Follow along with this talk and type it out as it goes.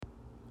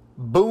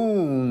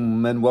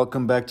Boom, and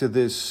welcome back to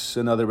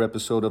another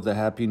episode of the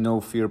Happy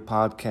No Fear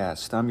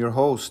podcast. I'm your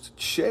host,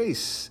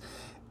 Chase,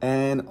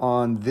 and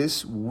on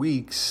this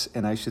week's,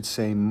 and I should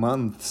say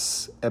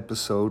month's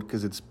episode,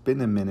 because it's been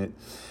a minute,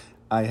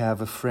 I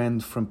have a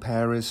friend from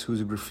Paris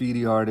who's a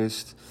graffiti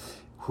artist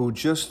who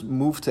just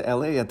moved to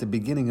LA at the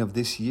beginning of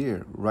this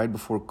year, right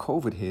before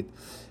COVID hit,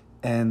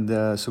 and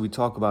so we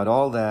talk about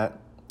all that.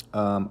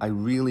 I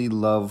really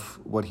love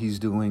what he's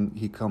doing.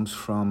 He comes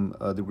from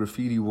the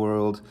graffiti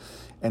world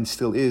and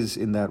still is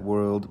in that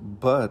world,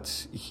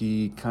 but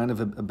he kind of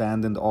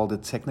abandoned all the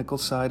technical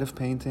side of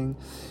painting,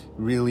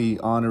 really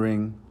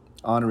honoring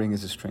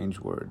is a strange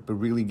word, but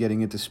really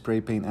getting into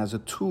spray paint as a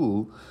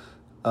tool,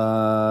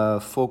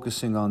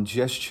 focusing on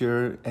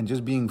gesture and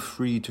just being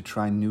free to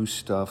try new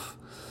stuff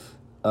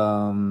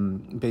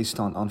based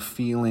on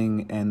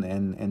feeling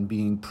and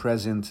being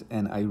present.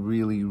 And I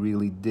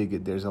really dig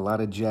it. There's a lot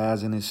of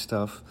jazz in his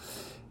stuff,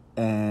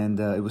 and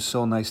it was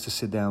so nice to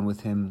sit down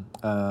with him.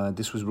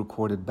 This was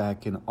recorded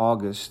back in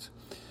August,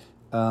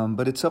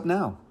 but it's up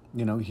now.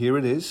 Here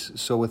it is.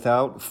 So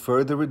without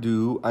further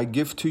ado, I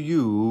give to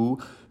you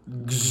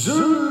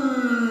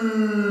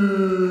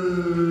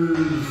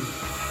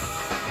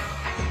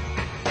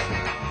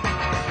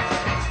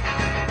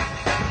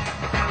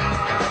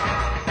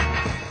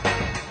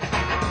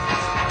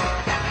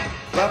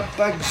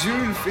Papa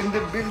Julf in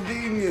the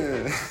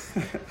building.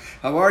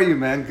 How are you,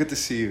 man? Good to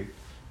see you.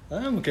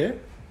 I'm okay.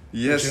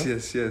 Yes.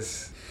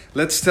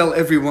 Let's tell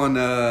everyone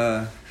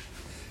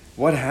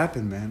what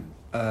happened, man.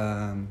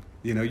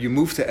 You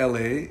moved to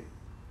LA.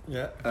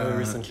 Yeah, very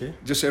recently.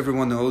 Just so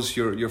everyone knows,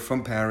 you're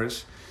from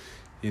Paris.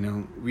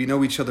 We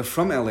know each other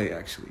from LA,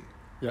 actually.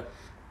 Yeah.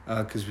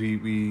 Because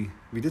we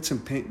did some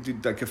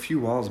paint, like a few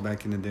walls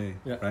back in the day.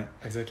 Yeah, right?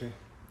 Exactly.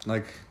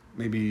 Like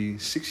maybe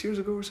 6 years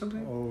ago or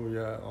something? Oh,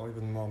 yeah, or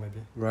even more,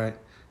 maybe. Right.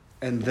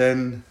 And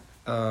then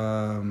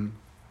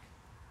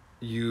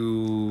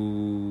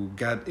you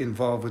got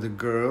involved with a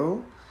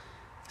girl.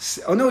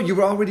 Oh, no, you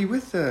were already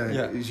with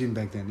Jean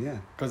back then, yeah.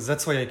 Because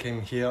that's why I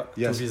came here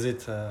to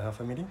visit her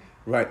family.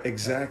 Right,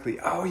 exactly.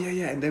 Oh,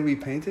 yeah. And then we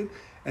painted.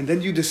 And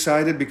then you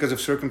decided, because of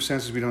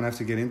circumstances we don't have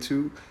to get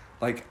into,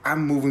 like,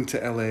 I'm moving to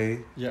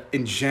LA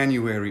in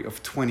January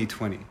of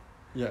 2020.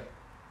 Yeah.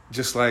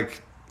 Just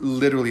like,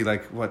 literally,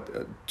 like, what,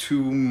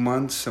 2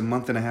 months, a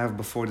month and a half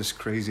before this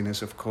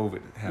craziness of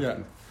COVID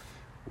happened.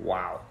 Yeah.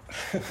 Wow.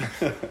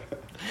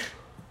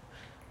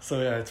 So,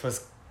 it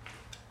was...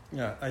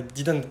 Yeah, I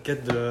didn't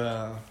get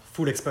the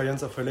full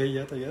experience of LA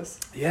yet, I guess.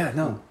 Yeah,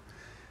 no.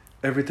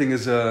 Everything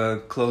is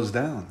closed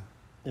down.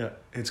 Yeah.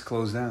 It's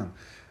closed down.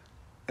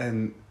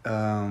 And,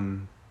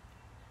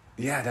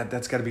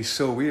 that's got to be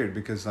so weird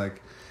because,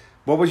 like,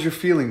 what was your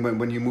feeling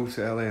when you moved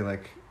to LA?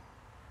 Like,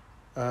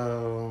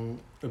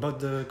 about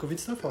the COVID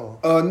stuff? Or?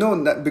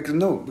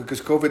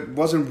 Because COVID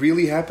wasn't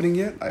really happening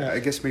yet. I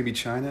guess maybe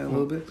China a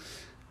little bit.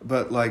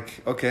 But,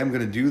 like, okay, I'm going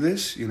to do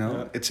this,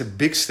 It's a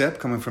big step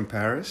coming from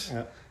Paris.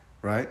 Yeah.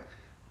 Right?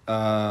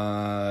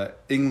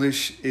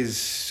 English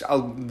is...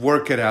 I'll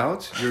work it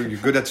out. You're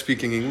good at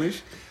speaking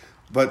English.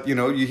 But,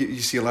 you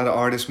see a lot of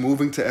artists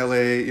moving to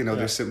LA.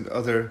 There's some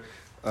other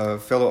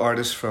fellow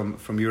artists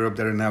from Europe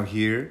that are now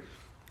here.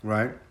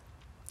 Right?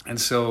 And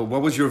so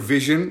what was your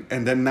vision?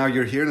 And then now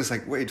you're here and it's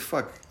like, wait,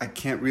 fuck, I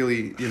can't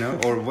really,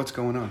 or what's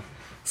going on?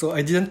 So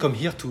I didn't come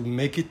here to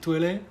make it to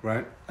LA.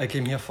 Right. I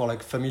came here for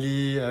like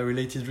family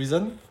related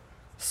reason.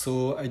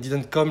 So I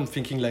didn't come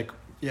thinking like,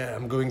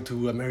 I'm going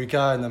to America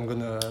and I'm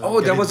gonna...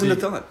 Oh, that wasn't the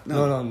thought.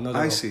 No, not at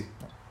all.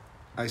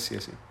 I see.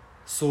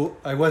 So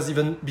I was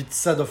even a bit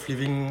sad of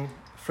leaving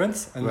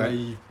France and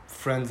my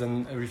friends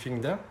and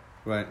everything there.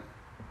 Right.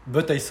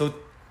 But I thought,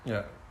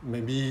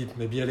 maybe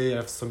LA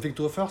have something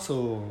to offer.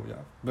 So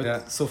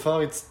but so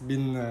far it's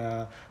been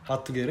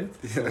hard to get it.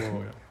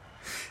 So,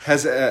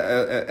 Has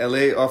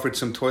LA offered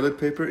some toilet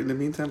paper in the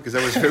meantime? Because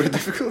that was very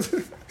difficult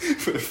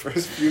for the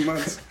first few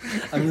months.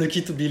 I'm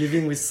lucky to be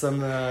living with some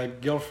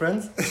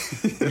girlfriends,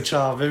 which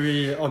are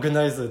very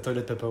organized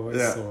toilet paper wise.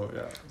 Yeah. So,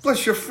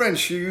 Plus, you're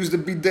French. You use the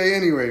bidet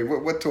anyway.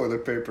 What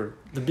toilet paper?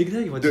 The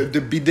bidet? The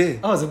bidet.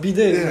 Oh, the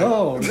bidet. Yeah.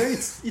 No,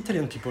 it's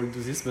Italian people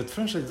do this, but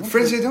French they don't.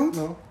 French they don't?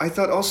 No. I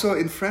thought also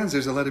in France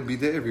there's a lot of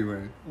bidet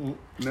everywhere.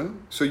 No?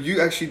 So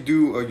you actually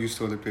do use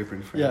toilet paper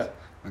in France? Yeah.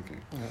 Okay.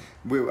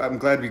 Yeah. I'm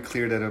glad we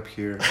cleared that up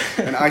here.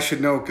 And I should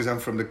know because I'm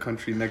from the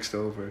country next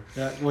over.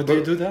 Yeah. What do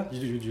you do there?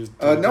 You use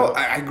no,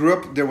 I grew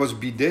up, there was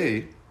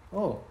bidet.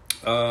 Oh.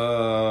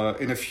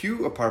 In a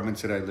few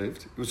apartments that I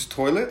lived. It was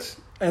toilet.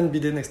 And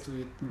bidet next to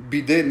it.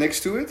 Bidet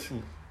next to it.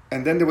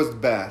 And then there was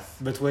bath.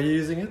 But were you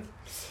using it?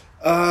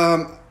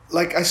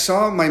 Like I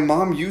saw my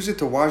mom use it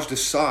to wash the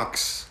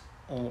socks.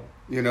 Oh.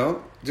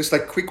 Just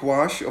like quick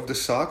wash of the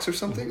socks or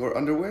something or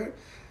underwear.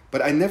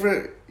 But I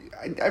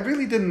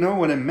really didn't know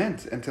what it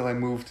meant until I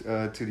moved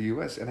to the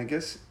US. And I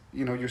guess,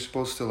 you're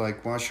supposed to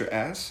like wash your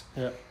ass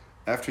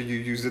after you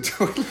use the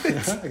toilet.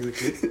 Exactly.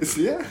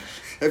 Yeah.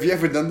 Have you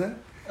ever done that?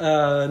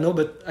 No,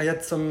 but I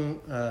had some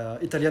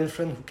Italian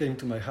friends who came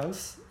to my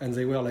house and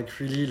they were like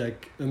really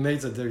like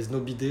amazed that there is no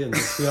bidet and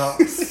that we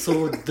are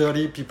so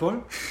dirty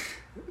people.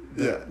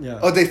 Yeah.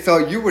 Oh, they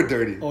thought you were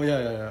dirty. Oh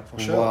yeah, for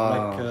sure.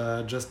 Wow.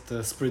 Like just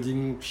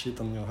spreading shit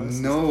on your house.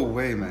 No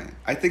way, man.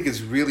 I think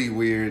it's really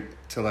weird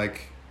to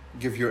like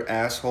give your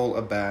asshole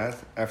a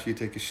bath after you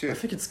take a I shit.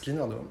 think it's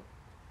cleaner though.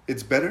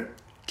 It's better?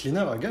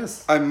 Cleaner, I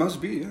guess. I must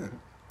be, yeah.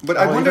 But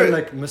Or I wonder, even,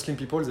 like Muslim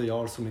people, they are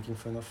also making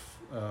fun of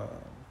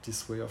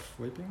this way of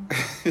wiping.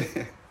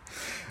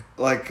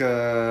 like,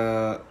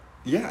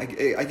 yeah,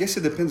 I guess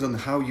it depends on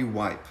how you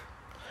wipe.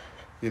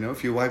 You know,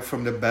 if you wipe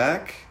from the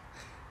back,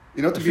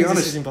 you know, to I be think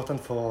honest, this is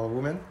important for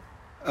women.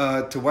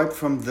 to wipe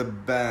from the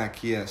back,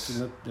 To yes.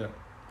 not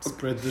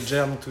spread the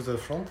germ to the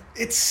front.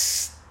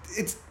 It's,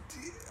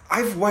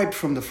 I've wiped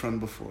from the front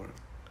before.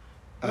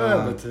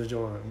 But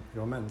you're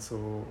a man,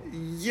 so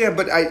Yeah,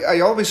 but I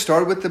always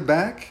start with the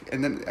back,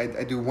 and then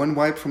I do one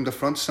wipe from the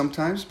front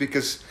sometimes,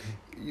 because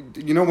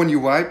you know when you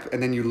wipe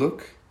and then you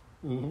look,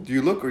 do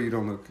you look or you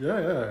don't look?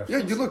 yeah. Yeah,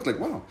 you look like,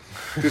 wow,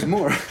 there's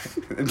more.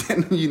 And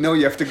then you know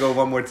you have to go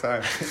one more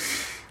time.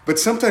 But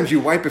sometimes you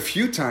wipe a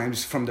few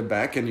times from the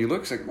back and you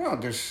look, it's like, wow,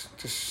 there's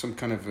some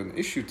kind of an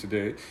issue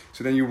today.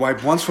 So then you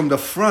wipe once from the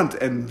front,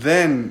 and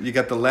then you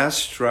got the last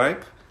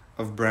stripe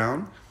of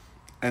brown.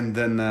 And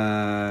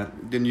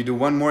then you do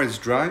one more, it's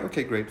dry.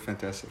 Okay, great,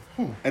 fantastic.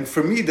 And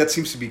for me, that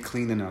seems to be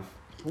clean enough.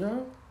 Yeah.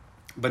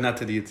 But not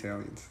to the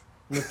Italians.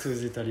 Not to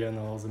the Italian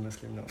or the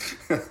Muslim, no.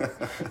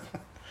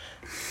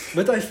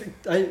 But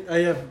I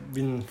have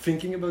been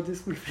thinking about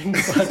this whole thing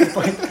at the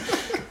point.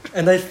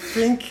 And I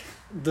think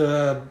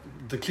the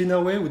cleaner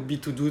way would be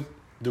to do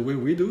the way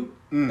we do.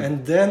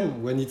 And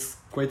then when it's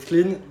quite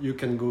clean, you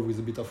can go with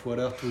a bit of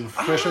water to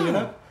freshen it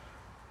up.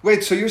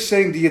 Wait, so you're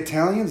saying the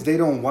Italians, they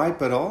don't wipe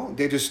at all?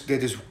 They just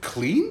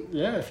clean?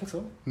 Yeah, I think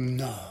so.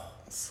 No.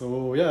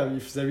 So yeah,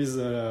 if there is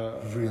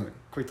Really?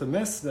 quite a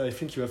mess, I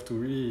think you have to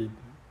really.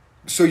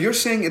 So you're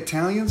saying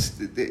Italians,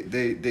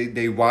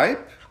 they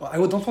wipe? I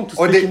don't want to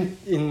Or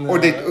speak in Or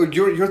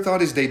your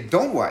thought is they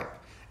don't wipe.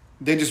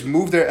 They just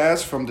move their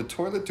ass from the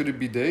toilet to the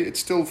bidet.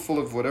 It's still full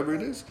of whatever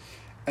it is.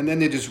 And then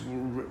they just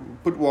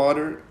put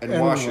water and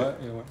wash it.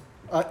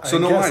 So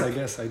no wipe. I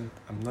guess I'm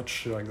not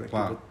sure exactly.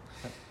 Wow. But,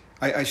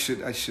 I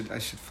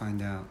should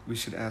find out. We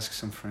should ask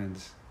some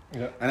friends.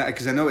 yeah. And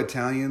because I know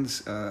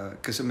Italians,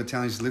 because some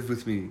Italians lived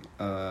with me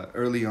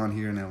early on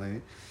here in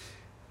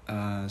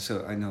LA.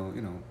 So I know,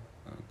 you know,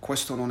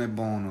 questo non è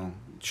buono.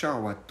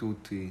 Ciao a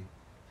tutti.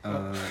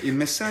 Il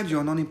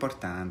messaggio non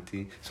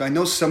importanti. So I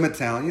know some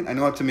Italian. I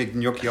know how to make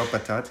gnocchi al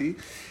patati.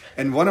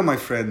 And one of my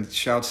friends,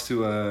 shouts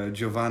to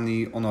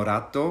Giovanni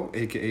Onorato,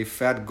 aka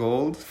Fat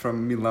Gold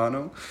from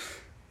Milano.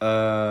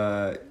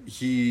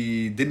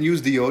 He didn't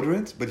use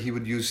deodorant, but he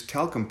would use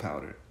talcum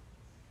powder.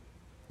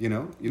 You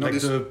know like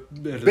this the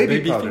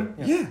baby powder.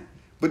 thing? Yeah,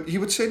 but he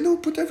would say no,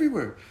 put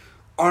everywhere,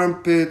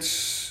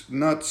 armpits,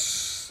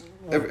 nuts,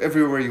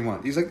 everywhere you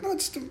want. He's like, no,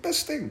 it's the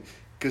best thing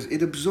because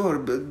it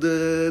absorbs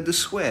the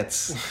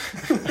sweats.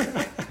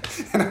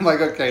 And I'm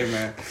like, okay,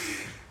 man,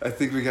 I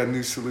think we got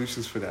new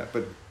solutions for that.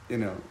 But you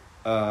know,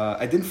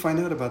 I didn't find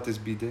out about this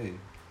bidet.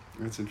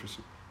 That's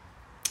interesting.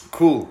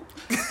 Cool.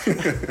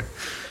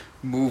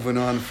 Moving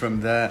on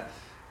from that.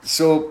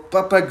 So,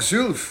 Papa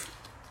Xulf.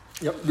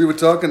 Yep. We were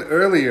talking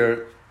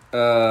earlier,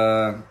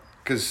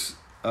 because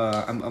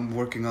I'm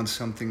working on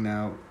something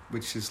now,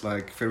 which is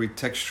like very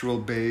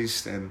textural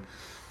based, and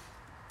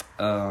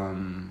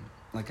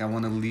like I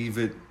want to leave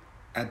it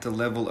at the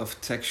level of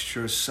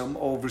texture, some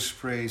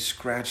overspray,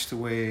 scratched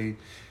away,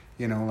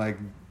 you know, like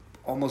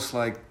almost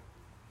like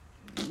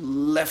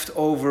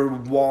leftover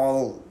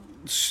wall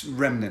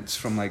remnants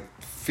from like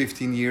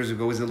 15 years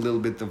ago is a little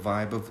bit the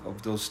vibe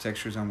of those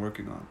textures I'm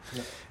working on.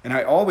 Yeah. And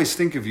I always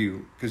think of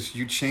you because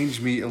you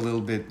changed me a little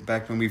bit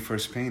back when we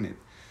first painted,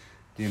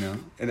 you know,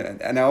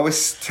 and I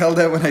always tell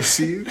that when I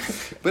see you,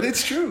 but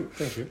it's true.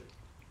 Thank you.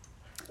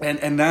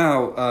 And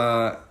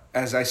now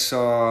as I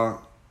saw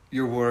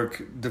your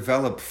work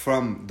develop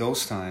from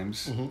those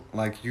times,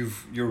 like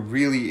you're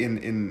really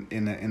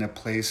in a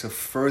place of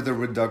further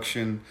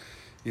reduction,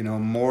 you know,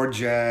 more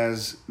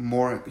jazz,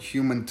 more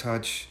human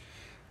touch.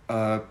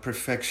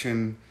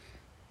 Perfection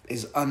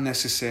is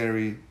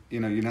unnecessary. You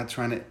know, you're not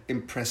trying to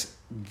impress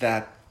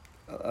that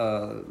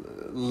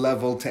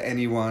level to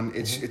anyone.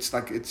 It's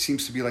like it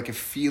seems to be like a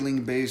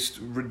feeling based,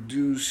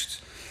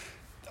 reduced,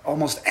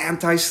 almost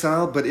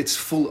anti-style, but it's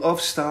full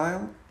of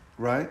style,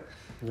 right?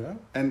 Yeah.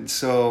 And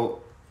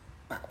so,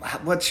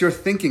 what's your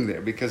thinking there?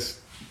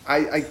 Because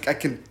I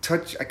can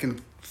touch, I can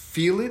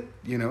feel it.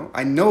 You know,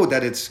 I know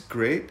that it's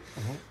great,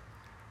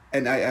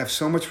 and I have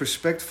so much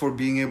respect for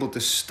being able to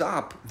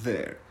stop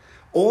there.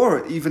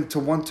 Or even to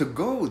want to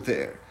go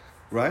there,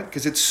 right?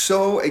 Because it's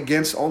so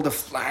against all the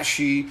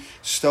flashy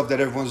stuff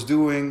that everyone's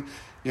doing,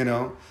 you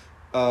know.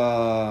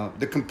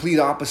 The complete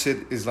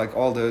opposite is like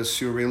all the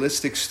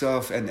surrealistic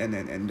stuff and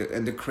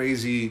the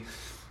crazy,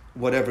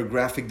 whatever,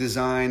 graphic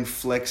design,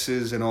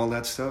 flexes and all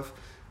that stuff.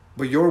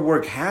 But your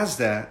work has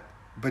that,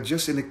 but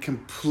just in a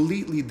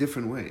completely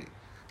different way,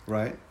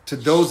 right? To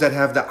those that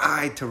have the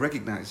eye to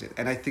recognize it.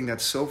 And I think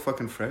that's so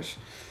fucking fresh.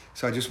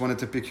 So I just wanted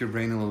to pick your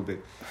brain a little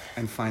bit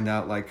and find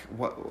out like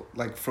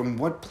from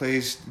what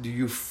place do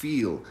you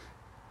feel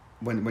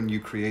when you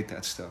create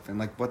that stuff, and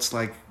like what's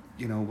like,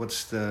 you know,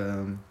 what's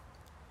the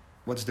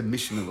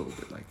mission a little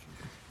bit like?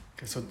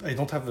 Okay, so I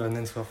don't have an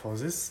answer for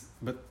this,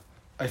 but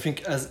I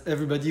think as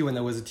everybody, when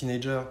I was a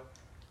teenager,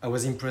 I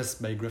was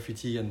impressed by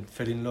graffiti and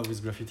fell in love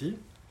with graffiti.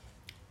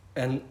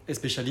 And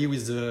especially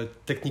with the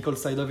technical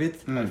side of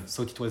it, I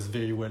thought it was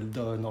very well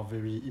done or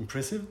very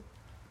impressive.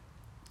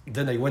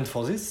 Then I went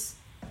for this.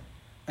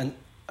 And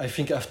I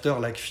think after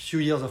like few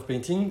years of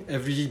painting,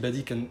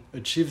 everybody can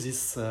achieve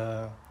this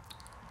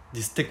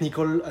this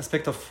technical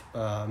aspect of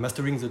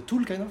mastering the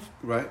tool, kind of.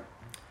 Right.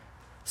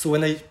 So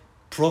when I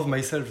proved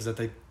myself that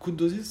I could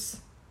do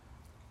this,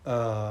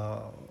 I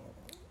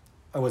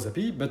was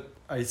happy, but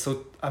I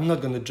thought I'm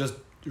not gonna just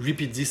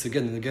repeat this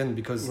again and again,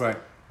 because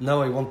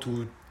now I want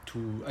to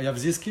I have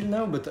this skill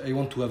now, but I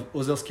want to have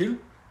other skill.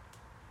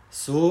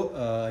 So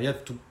I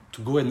had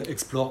to go and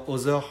explore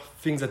other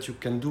things that you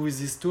can do with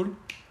this tool.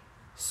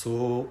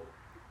 So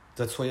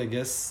that's why I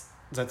guess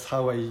that's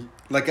how I...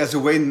 Like as a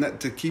way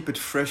not to keep it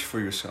fresh for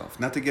yourself,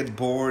 not to get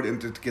bored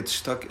and to get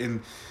stuck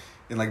in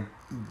like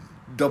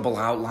double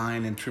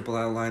outline and triple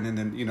outline and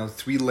then, you know,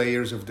 3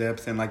 layers of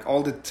depth and like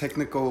all the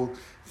technical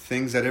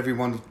things that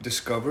everyone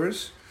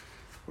discovers,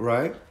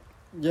 right?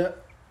 Yeah.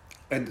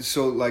 And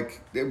so like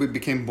it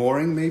became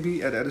boring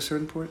maybe at a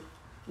certain point?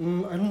 I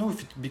don't know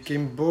if it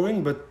became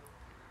boring, but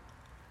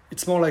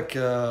it's more like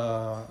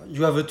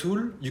you have a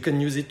tool, you can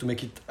use it to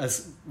make it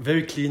as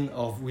very clean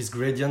or with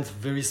gradients,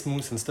 very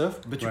smooth and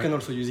stuff, but you can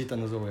also use it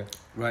another way.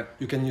 Right.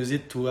 You can use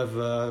it to have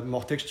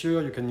more texture,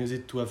 you can use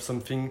it to have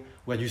something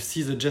where you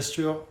see the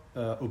gesture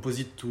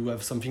opposite to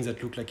have something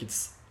that looks like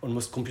it's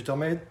almost computer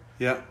made.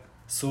 Yeah.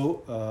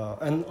 So,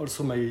 and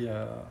also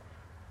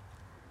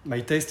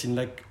my taste in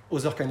like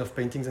other kind of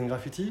paintings and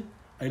graffiti.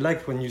 I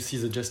like when you see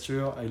the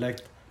gesture. I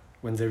liked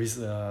when there is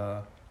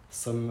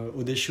some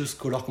audacious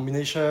color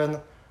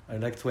combination. I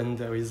liked when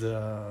there is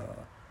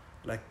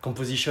like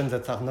compositions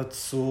that are not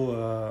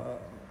so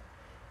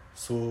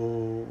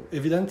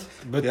evident,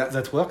 but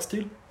that work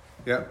still.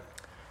 Yeah.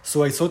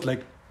 So I thought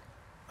like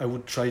I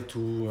would try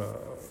to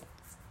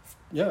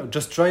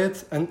just try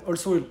it. And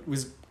also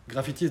with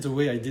graffiti, the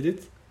way I did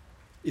it,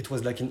 it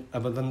was like in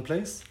abandoned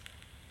place.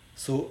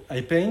 So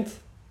I paint.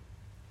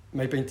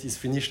 My paint is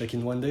finished like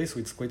in one day, so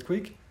it's quite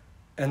quick.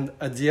 And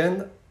at the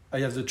end, I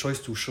have the choice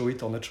to show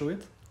it or not show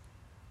it.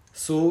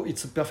 So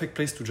it's a perfect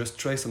place to just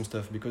try some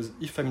stuff, because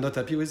if I'm not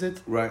happy with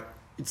it,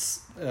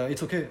 it's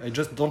okay. I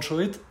just don't show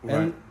it,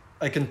 and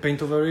I can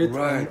paint over it,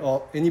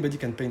 or anybody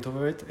can paint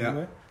over it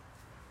anyway.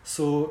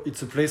 So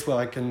it's a place where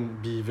I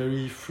can be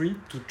very free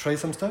to try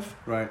some stuff.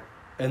 Right.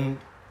 And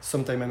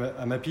sometimes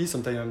I'm happy,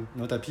 sometimes I'm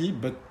not happy,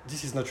 but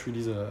this is not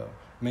really the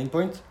main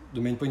point.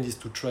 The main point is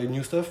to try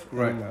new stuff.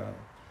 Right. And,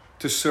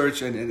 to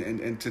search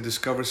and to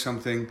discover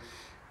something.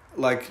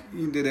 Like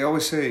they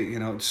always say, you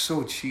know, it's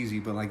so cheesy,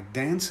 but like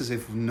dance as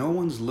if no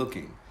one's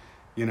looking,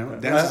 you know,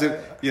 dance as if,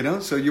 you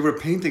know, so you were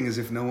painting as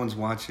if no one's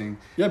watching.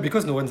 Yeah,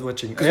 because no one's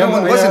watching. Because no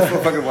one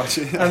wasn't fucking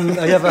watching. And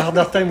I have a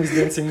harder time with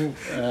dancing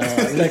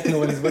like no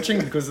one is watching,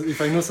 because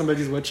if I know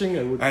somebody's watching,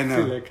 I would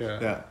feel like...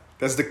 Yeah,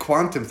 that's the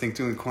quantum thing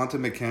too, in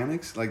quantum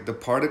mechanics, like the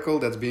particle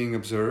that's being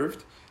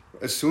observed,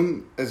 as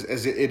soon as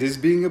it is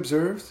being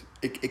observed,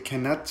 it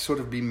cannot sort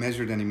of be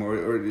measured anymore,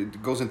 or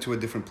it goes into a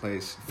different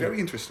place. Very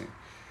interesting.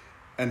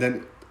 And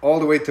then all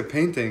the way to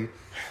painting,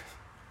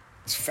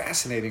 it's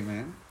fascinating,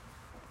 man.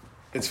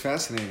 It's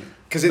fascinating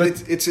because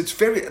it's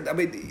very. I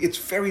mean, it's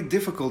very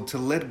difficult to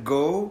let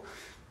go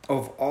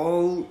of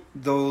all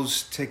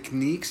those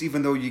techniques,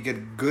 even though you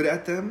get good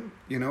at them.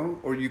 You know,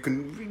 or you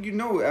can. You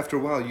know, after a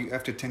while,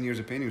 after 10 years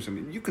of painting or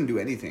something, you can do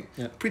anything,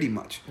 pretty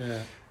much.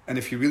 Yeah. And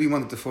if you really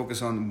wanted to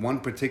focus on one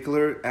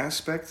particular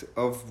aspect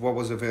of what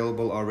was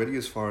available already,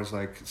 as far as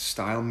like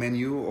style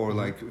menu or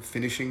like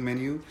finishing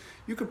menu,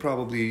 you could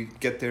probably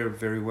get there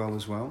very well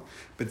as well.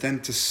 But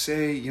then to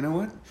say, you know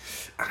what,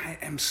 I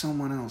am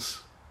someone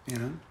else, you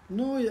know?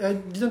 No, I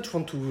didn't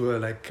want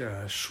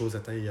to show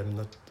that I am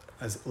not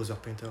as other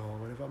painter or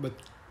whatever. But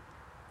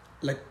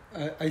like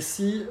I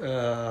see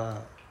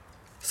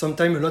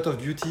sometimes a lot of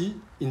beauty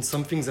in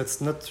something that's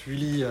not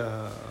really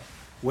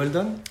well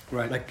done.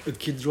 Right. Like a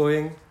kid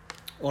drawing,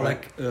 or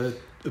like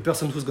a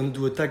person who's going to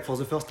do a tag for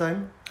the first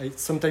time. I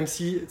sometimes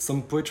see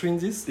some poetry in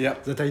this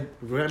that I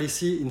rarely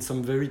see in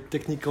some very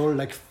technical,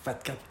 like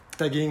fat cat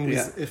tagging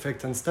with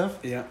effect and stuff.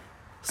 Yeah,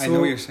 so I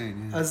know what you're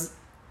saying. Yeah.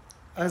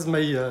 As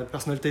my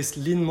personal taste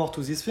lean more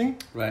to this thing,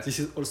 this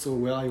is also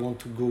where I want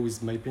to go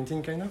with my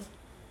painting, kind of.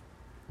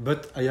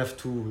 But I have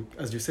to,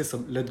 as you say,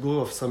 let go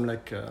of some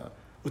like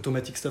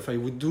automatic stuff I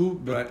would do,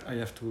 but I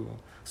have to.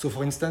 So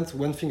for instance,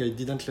 one thing I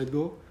didn't let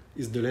go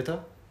is the letter.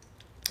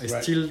 I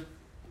still...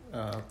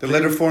 the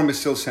letter form is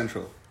still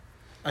central.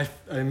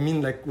 I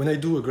mean, like when I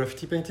do a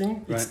graffiti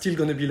painting, it's still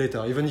going to be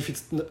letter. Even if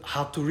it's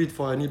hard to read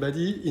for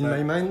anybody, in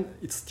my mind,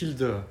 it's still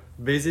the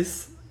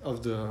basis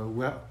of the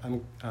where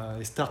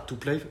I start to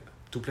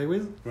play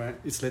with. Right.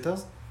 It's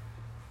letters.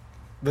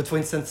 But for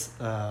instance,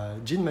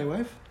 Jean, my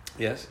wife,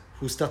 yes,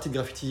 who started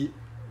graffiti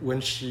when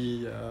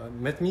she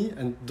met me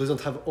and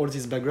doesn't have all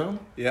this background,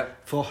 Yeah.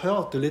 for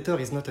her the letter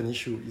is not an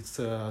issue. It's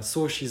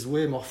so she's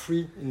way more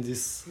free in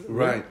this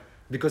way, Right.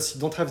 because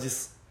you don't have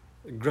this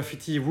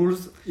graffiti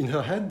rules in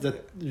her head that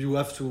you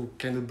have to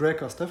kind of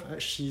break or stuff.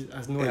 She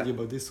has no Yeah. idea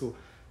about this, so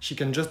she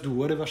can just do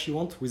whatever she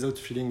wants without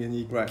feeling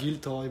any Right.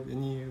 guilt or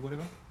any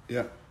whatever.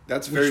 Yeah.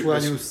 That's Which very.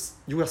 were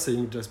you were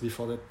saying just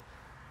before that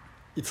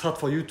it's hard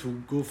for you to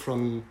go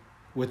from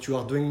what you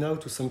are doing now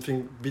to something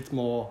a bit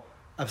more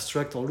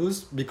abstract or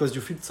loose because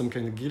you feel some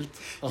kind of guilt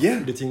of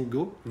Yeah. letting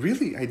go.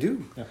 Really, I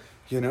do. Yeah.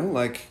 You know,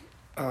 like,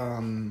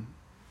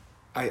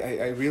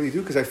 I really do,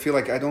 because I feel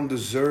like I don't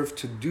deserve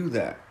to do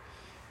that.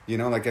 You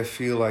know, like I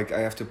feel like I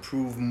have to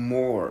prove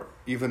more,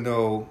 even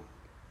though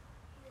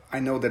I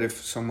know that if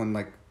someone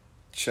like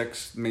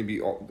checks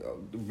maybe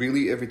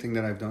really everything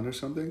that I've done or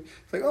something,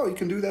 it's like, oh, you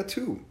can do that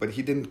too. But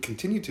he didn't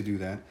continue to do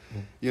that.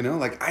 You know,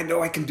 like I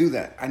know I can do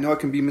that. I know I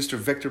can be Mr.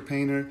 Vector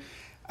Painter.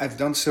 I've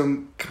done some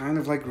kind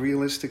of like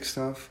realistic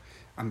stuff.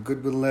 I'm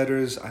good with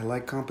letters. I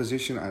like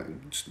composition.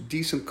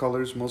 Decent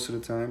colors most of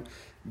the time.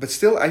 But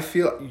still, I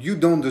feel you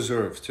don't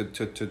deserve to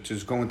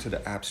just go into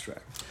the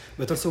abstract.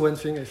 But also one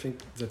thing I think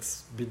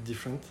that's a bit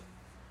different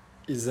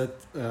is that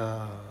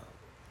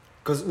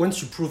because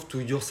once you prove to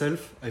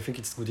yourself, I think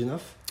it's good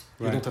enough.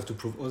 You Right. don't have to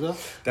prove others.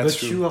 That's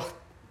but true.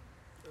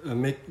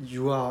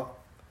 you are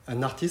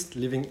an artist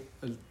living,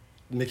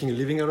 making a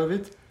living out of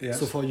it. Yes.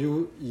 So for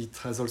you, it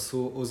has also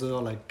other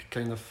like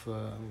kind of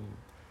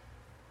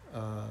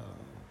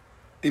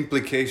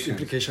Implication.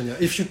 Yeah.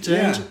 If you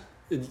change,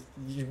 Yeah.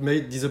 you may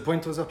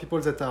disappoint other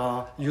people that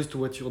are used to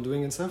what you're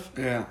doing and stuff.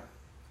 Yeah.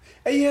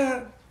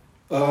 Yeah.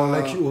 Or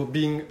like you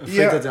being afraid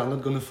yeah. that they are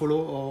not gonna follow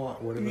or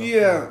whatever.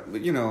 Yeah,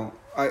 but you know,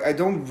 I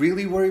don't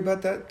really worry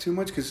about that too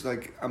much, because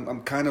like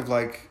I'm kind of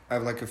like I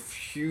have like a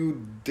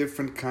few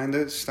different kind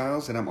of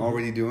styles that I'm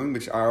already doing,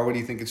 which I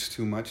already think it's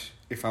too much.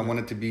 If I want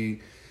it to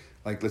be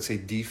like, let's say,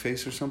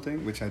 D-Face or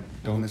something, which I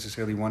don't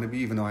necessarily want to be,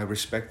 even though I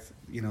respect,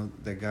 you know,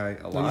 that guy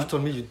a No, lot. you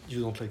told me you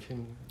don't like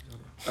him.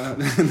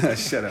 No,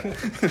 shut up.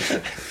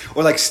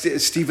 Or like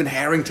Stephen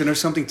Harrington or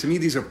something. To me,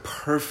 these are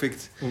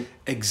perfect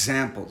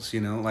examples,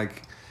 you know,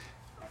 like,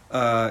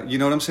 you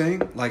know what I'm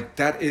saying? Like,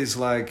 that is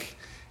like,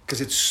 because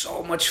it's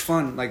so much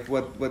fun, like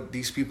what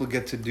these people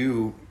get to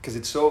do, because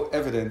it's so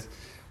evident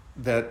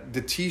that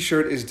the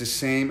T-shirt is the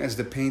same as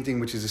the painting,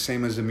 which is the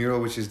same as the mural,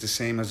 which is the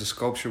same as the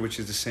sculpture, which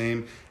is the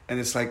same. And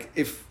it's like,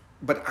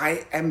 but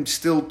I am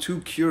still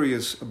too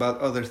curious about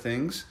other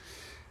things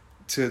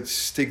to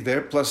stick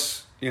there.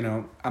 Plus, you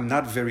know, I'm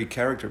not very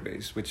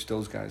character-based, which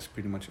those guys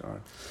pretty much are.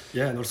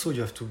 Yeah, and also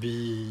you have to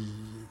be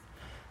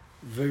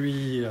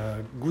very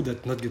good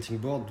at not getting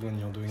bored when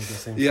you're doing the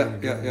same thing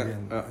again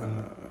and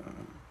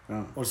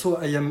again. Also,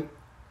 I am...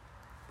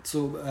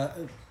 So,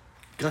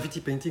 graffiti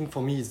painting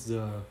for me is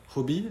a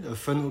hobby, a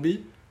fun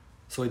hobby.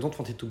 So I don't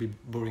want it to be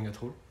boring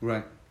at all.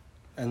 Right.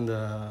 And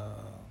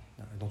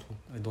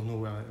I don't know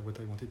what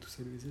I wanted to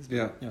say with this.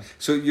 Yeah. Yeah.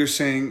 So you're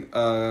saying,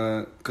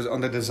 because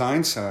on the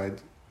design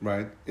side,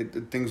 right,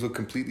 things look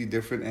completely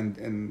different,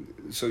 and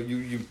so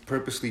you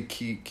purposely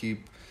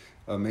keep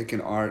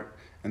making art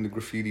and the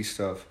graffiti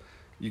stuff.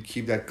 You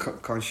keep that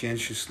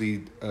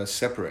conscientiously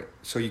separate,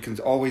 so you can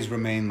always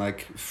remain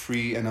like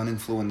free and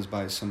uninfluenced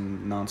by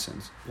some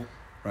nonsense. Yeah.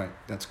 Right.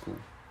 That's cool.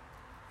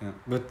 Yeah.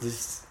 But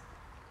this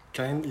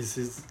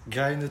is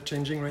kind of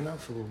changing right now,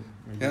 so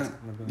maybe Yeah. it's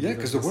not gonna Yeah, be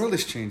because like the this. world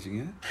is changing.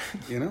 Yeah.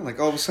 You know, like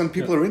all of a sudden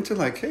people are into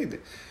like, hey,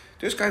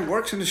 this guy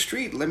works in the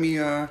street. Let me.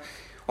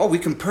 Oh, we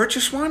can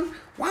purchase one.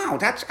 Wow,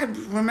 I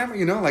remember.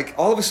 You know, like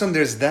all of a sudden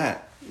there's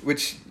that,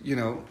 which you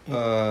know,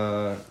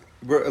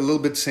 we're a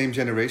little bit same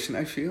generation.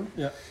 I feel.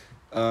 Yeah.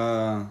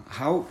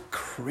 How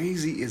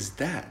crazy is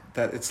that?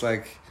 That it's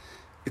like,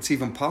 it's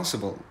even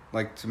possible,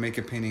 like to make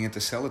a painting and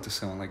to sell it to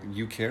someone. Like,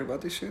 you care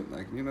about this shit?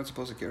 Like, you're not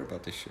supposed to care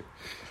about this shit.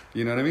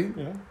 You know what I mean?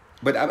 Yeah.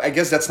 But I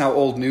guess that's now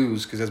old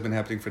news, because that's been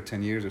happening for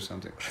 10 years or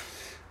something.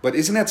 But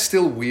isn't that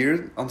still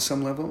weird on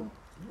some level?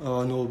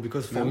 No,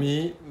 because for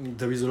me,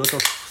 there is a lot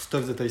of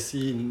stuff that I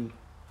see in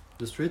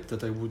the street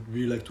that I would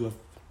really like to have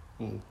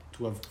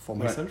for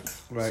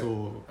myself. Right.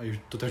 So I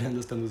totally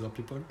understand other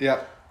people.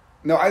 Yeah.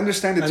 No, I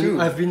understand it And too.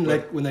 I've been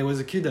like, when I was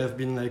a kid, I've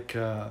been like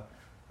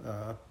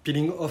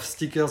peeling off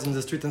stickers in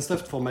the street and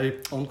stuff for my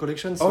own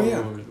collection. So, Oh,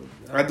 yeah.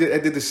 I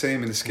did the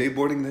same in the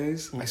skateboarding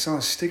days. I saw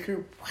a sticker.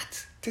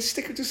 What? This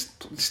sticker,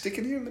 just stick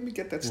it here. Let me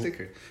get that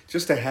sticker,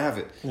 just to have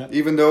it. Yeah.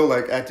 Even though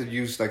like I had to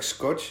use like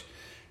scotch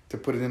to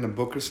put it in a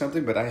book or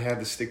something, but I had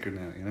the sticker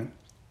now. You know.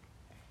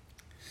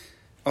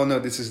 Oh no,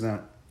 this is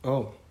not.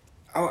 Oh.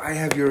 Oh, I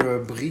have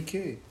your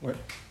briquet. Ouais.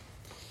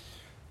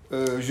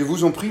 Je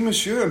vous en prie,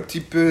 monsieur, un petit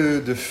peu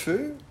de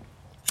feu.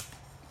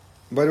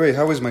 By the way,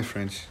 how is my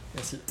French?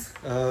 Merci.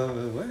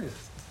 Ouais.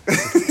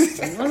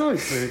 No,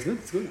 it's good.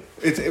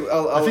 It's good.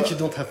 I think you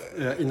don't have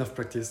enough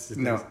practice.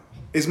 No.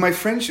 Is my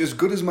French as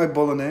good as my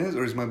Bolognese,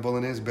 or is my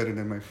Bolognese better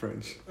than my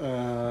French?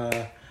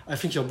 I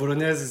think your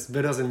Bolognese is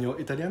better than your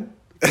Italian.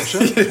 For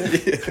sure.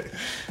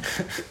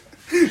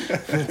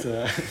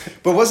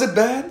 But was it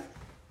bad?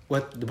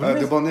 What, the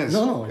bolognese? The bolognese.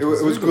 No, it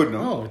was really good.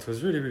 No, no, it was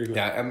really, really good.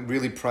 Yeah, I'm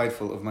really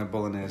prideful of my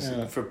bolognese.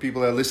 Yeah. For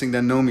people that are listening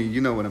that know me, you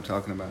know what I'm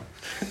talking about.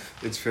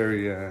 It's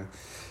very.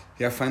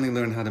 I finally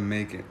learned how to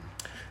make it.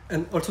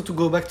 And also to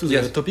go back to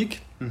Yes. the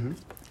topic, Mm-hmm.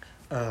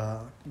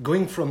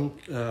 going from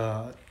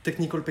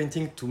technical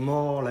painting to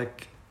more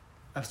like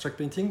abstract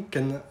painting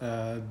can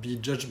be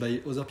judged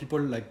by other people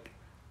like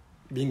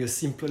being a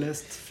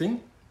simplest thing,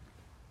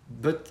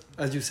 but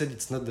as you said,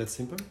 it's not that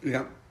simple.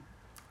 Yeah.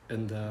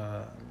 And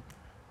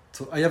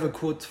so I have a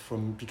quote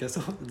from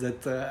Picasso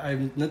that I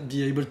will not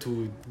be able to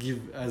give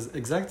as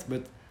exact,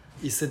 but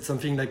he said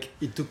something like,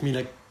 it took me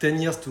like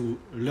 10 years to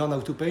learn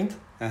how to paint,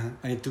 Uh-huh.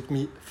 and it took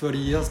me 30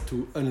 years to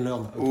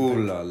unlearn how to Ooh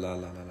paint. la la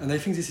la la. And I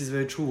think this is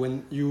very true.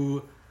 When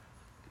you're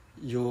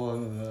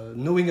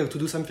knowing how to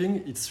do something,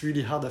 it's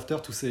really hard after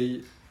to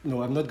say,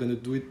 no, I'm not going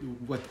to do it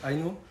what I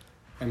know.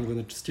 I'm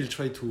going to still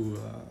try to...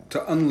 To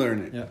unlearn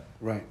it. yeah.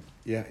 Right.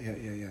 Yeah.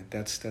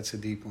 That's a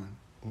deep one.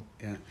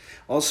 Yeah.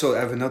 Also, I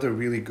have another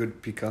really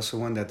good Picasso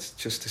one that's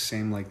just the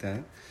same like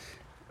that.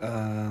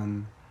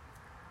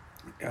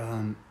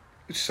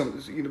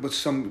 But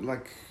some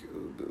like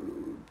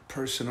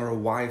person or a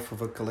wife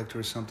of a collector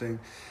or something,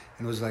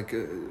 and it was like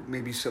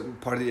maybe some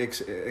part of the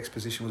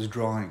exposition was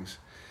drawings,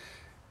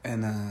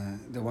 and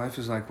the wife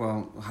was like, "Well,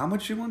 how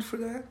much you want for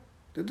that?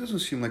 That doesn't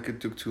seem like it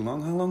took too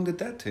long. How long did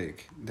that take?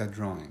 That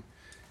drawing?"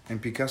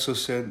 And Picasso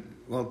said,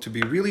 "Well, to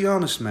be really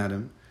honest,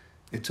 madam,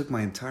 it took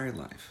my entire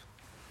life."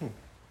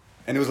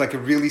 And it was like a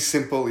really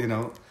simple,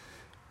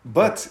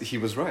 but he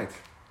was right.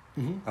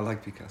 Mm-hmm. I like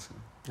Picasso.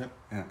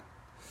 Yeah.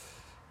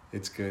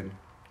 It's good.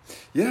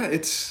 Yeah,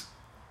 it's...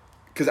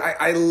 Because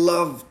I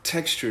love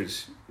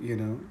textures,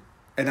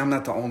 And I'm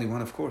not the only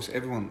one, of course.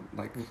 Everyone,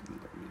 like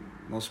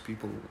most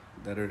people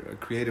that are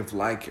creative,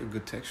 like a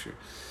good texture.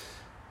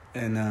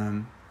 And,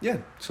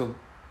 so...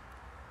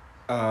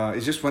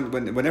 it's just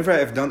whenever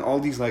I've done all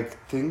these, like,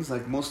 things,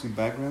 like, mostly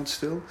background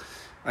still,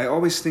 I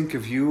always think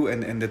of you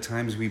and the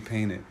times we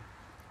painted.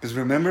 Because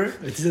remember...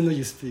 I didn't know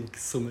you speak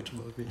so much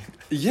about me.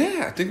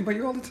 Yeah, I think about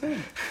you all the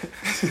time.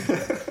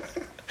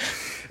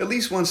 At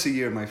least once a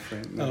year, my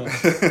friend. No. Oh,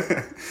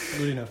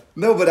 good enough.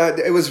 No, but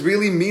it was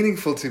really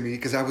meaningful to me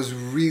because I was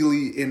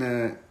really in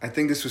a... I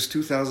think this was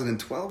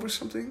 2012 or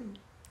something.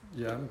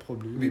 Yeah,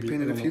 probably. We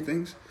painted a few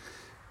things.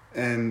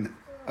 And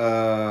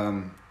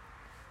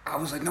I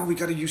was like, no, we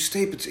got to use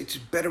tape. It's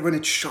better when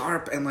it's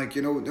sharp. And like,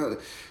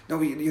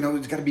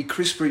 it's got to be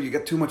crisper. You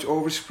got too much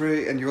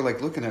overspray. And you're like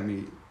looking at me,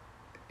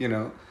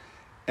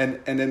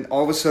 And then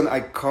all of a sudden I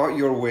caught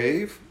your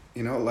wave,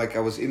 like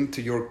I was into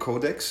your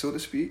codex, so to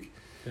speak.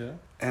 Yeah.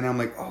 And I'm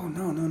like, oh,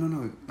 no.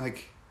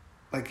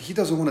 Like he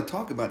doesn't want to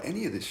talk about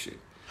any of this shit.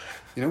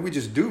 We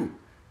just do.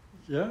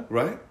 Yeah.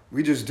 Right?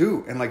 We just do.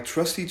 And like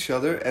trust each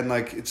other. And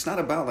like, it's not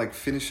about like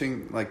finishing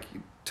like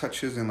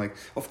touches and like,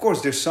 of course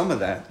there's some of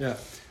that. Yeah.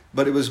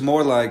 But it was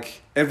more like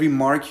every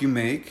mark you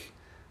make,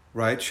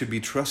 right, should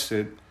be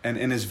trusted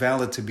and is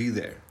valid to be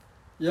there.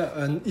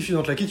 Yeah, and if you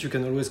don't like it, you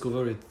can always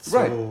cover it. So,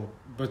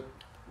 right.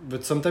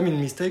 But sometimes in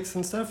mistakes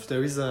and stuff,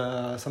 there is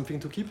something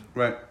to keep.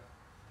 Right.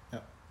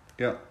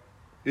 Yeah.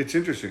 It's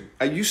interesting.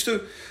 I used to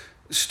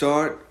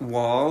start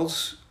walls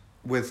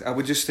with, I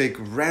would just take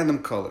random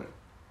color.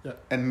 Yeah.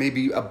 And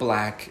maybe a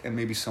black and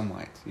maybe some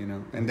white,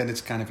 And then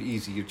it's kind of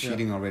easy. You're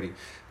cheating already.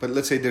 But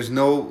let's say there's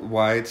no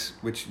white,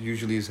 which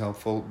usually is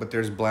helpful, but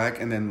there's black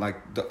and then like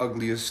the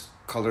ugliest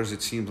colors,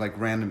 it seems like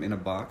random in a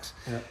box.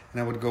 Yeah.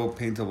 And I would go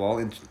paint a wall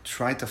and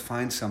try to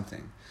find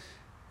something.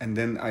 And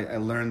then I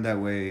learned that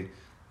way,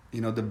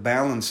 the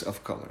balance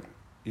of color,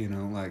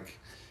 like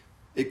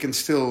it can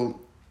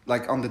still,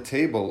 like on the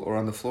table or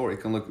on the floor, it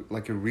can look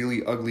like a really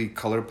ugly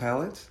color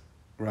palette,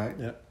 right?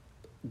 Yeah.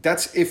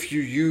 That's if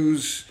you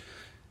use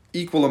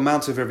equal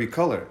amounts of every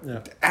color.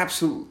 Yeah.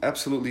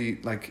 Absolutely,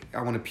 like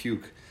I want to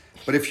puke.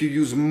 But if you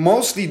use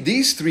mostly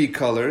these three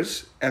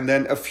colors and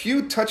then a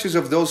few touches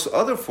of those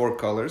other four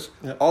colors,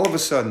 all of a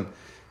sudden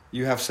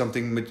you have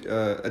something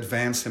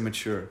advanced and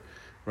mature,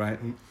 right?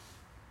 Mm.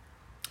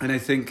 And I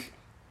think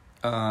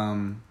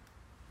I'm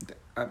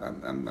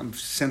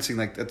sensing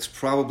like that's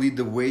probably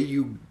the way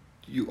you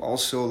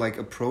also like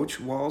approach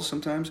walls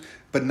sometimes,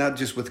 but not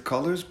just with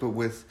colors, but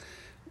with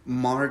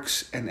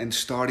marks and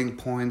starting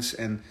points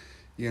and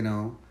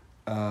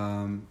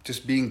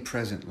just being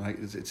present. Like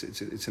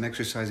it's an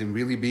exercise in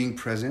really being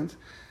present,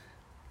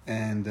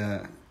 and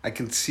I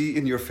can see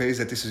in your face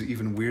that this is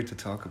even weird to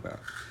talk about.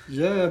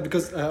 Yeah,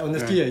 because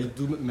honestly, I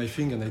do my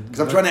thing and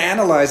because I'm trying to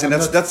analyze, and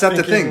that's not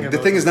the thing.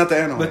 The thing is not to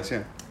analyze.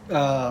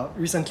 But,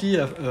 recently,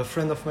 a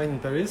friend of mine in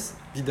Paris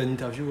did an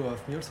interview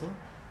of me also,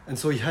 and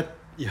so he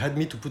had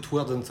me to put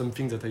words on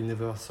something that I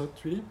never thought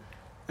really,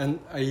 and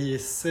I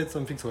said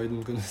something, so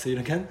I'm gonna say it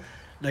again.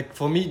 Like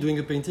for me, doing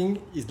a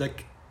painting is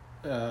like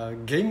a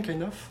game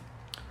kind of.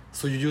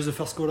 So you use the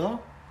first color,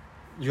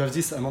 you have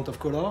this amount of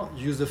color,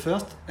 you use the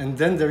first, and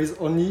then there is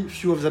only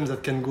few of them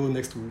that can go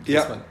next to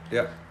this one.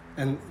 Yeah.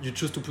 And you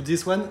choose to put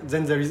this one,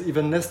 then there is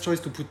even less choice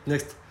to put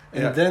next.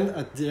 And then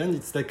at the end,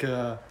 it's like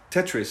a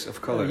Tetris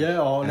of color.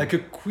 or like a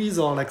quiz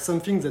or like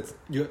something that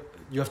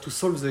you have to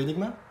solve the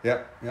enigma,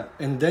 Yeah.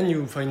 and then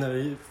you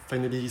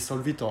finally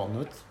solve it or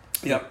not.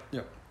 Yeah.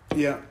 Yeah.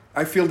 Yeah.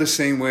 I feel the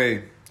same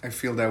way. I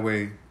feel that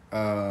way.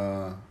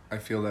 I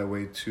feel that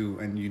way too.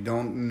 And you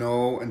don't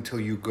know until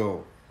you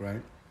go,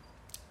 right?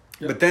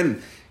 Yeah. But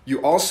then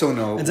you also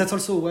know. And that's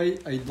also why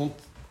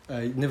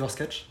I never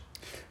sketch.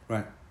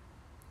 Right.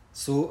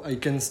 So I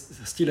can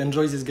still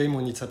enjoy this game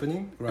when it's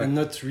happening, Right. and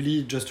not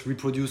really just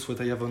reproduce what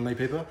I have on my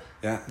paper.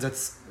 Yeah.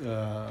 That's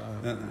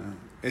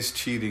It's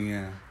cheating,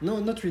 yeah. no,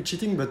 not really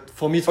cheating, but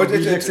for me it Oh, would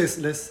be it-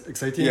 less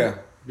exciting. Yeah.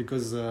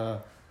 Because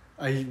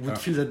I would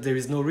feel that there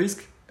is no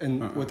risk, and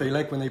what I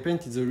like when I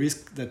paint is the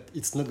risk that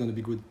it's not going to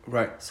be good.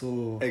 Right.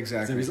 So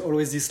Exactly. there is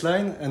always this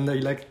line, and I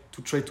like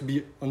to try to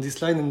be on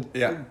this line, and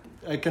Yeah.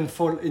 I can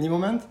fall any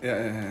moment.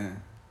 Yeah.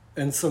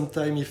 And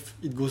sometimes if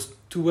it goes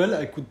too well,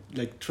 I could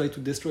like try to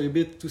destroy a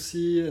bit to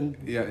see, and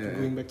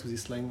going back to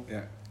this line.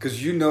 Yeah.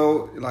 Because you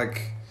know, like,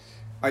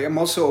 I am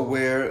also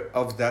aware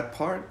of that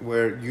part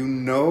where you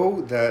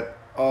know that,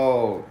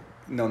 oh,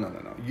 no.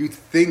 You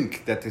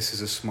think that this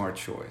is a smart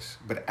choice,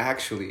 but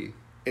actually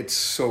it's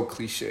so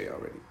cliche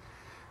already.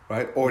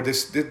 Right? Or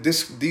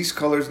these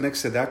colors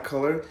next to that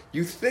color,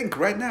 you think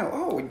right now,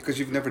 oh, because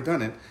you've never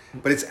done it,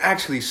 but it's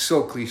actually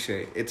so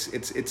cliche.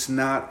 It's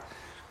not,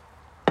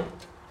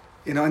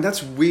 you know, and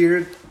that's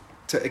weird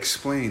to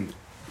explain,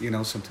 you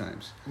know,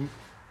 sometimes.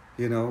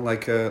 You know,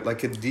 like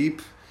a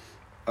deep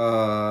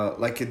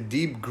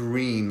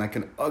green, like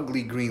an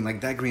ugly green, like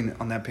that green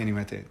on that painting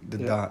right there, the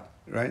dot,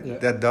 right? Yeah.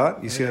 That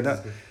dot, you see that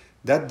dot?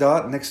 That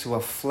dot next to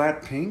a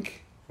flat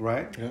pink,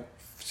 right? Yeah.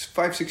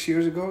 5-6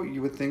 years ago,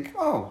 you would think,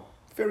 oh,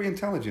 very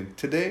intelligent.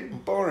 Today,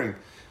 boring.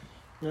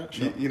 Yeah,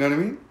 sure. You know what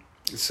I mean?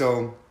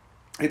 So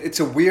it's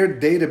a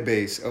weird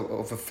database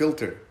of a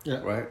filter,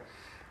 right?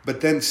 But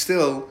then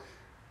still,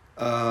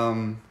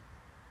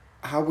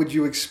 how would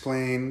you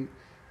explain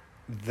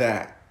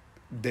that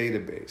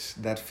database,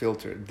 that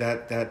filter,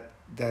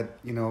 that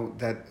you know,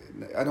 that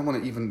I don't want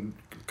to even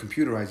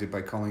computerize it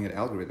by calling it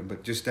algorithm,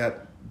 but just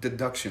that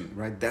deduction,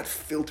 right? That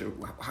filter.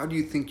 How do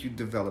you think you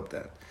developed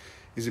that?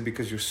 Is it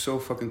because you're so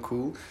fucking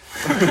cool?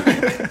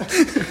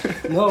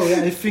 No,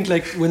 I think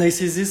like when I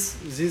see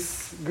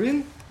this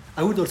green,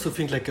 I would also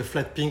think like a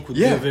flat pink would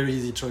be a very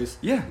easy choice.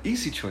 Yeah,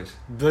 easy choice.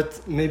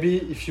 But maybe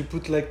if you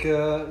put like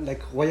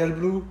royal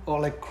blue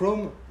or like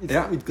chrome,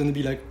 it's gonna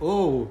be like,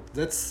 oh,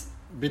 that's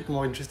a bit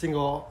more interesting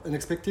or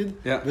unexpected.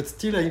 Yeah. But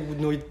still, I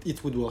would know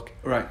it would work.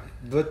 Right.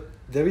 But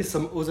there is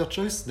some other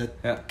choice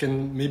that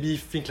can maybe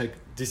think like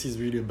this is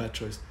really a bad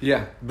choice.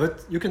 Yeah.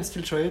 But you can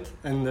still try it,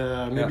 and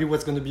maybe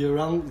what's gonna be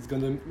around is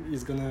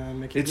gonna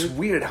make it. It's good.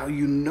 weird how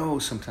you know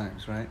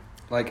sometimes, right?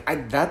 Like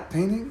that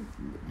painting,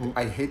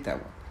 I hate that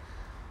one.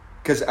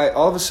 Because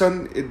all of a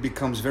sudden it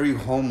becomes very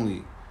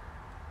homely,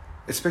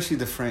 especially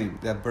the frame,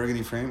 that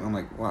burgundy frame. I'm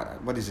like,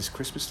 what is this,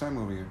 Christmas time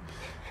over here?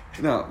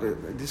 No,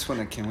 this one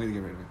I can't wait to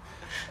get rid of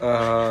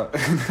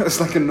it. It's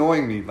like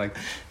annoying me, like,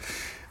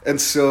 and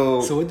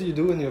so. So what do you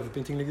do when you have a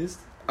painting like this?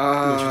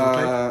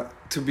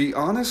 To be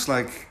honest,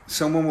 like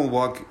someone will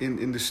walk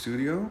in the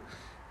studio,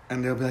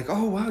 and they'll be like,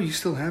 "Oh wow, you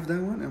still have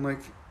that one?" I'm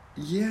like,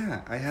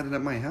 "Yeah, I had it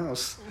at my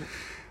house."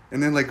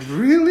 And then like,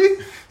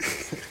 really?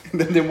 And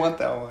then they want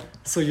that one.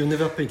 So you're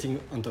never painting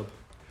on top?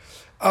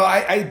 Oh,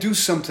 I do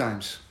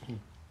sometimes.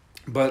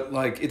 But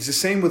like, it's the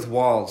same with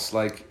walls.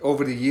 Like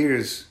over the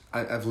years,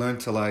 I've learned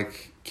to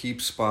like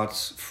keep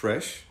spots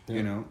fresh,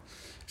 you know,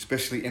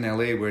 especially in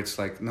LA where it's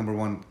like, number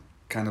one,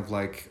 kind of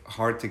like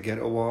hard to get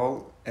a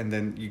wall and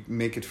then you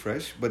make it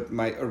fresh. But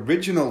my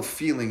original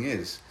feeling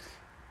is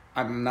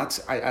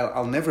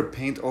I'll never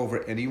paint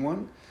over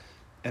anyone.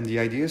 And the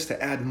idea is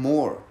to add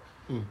more.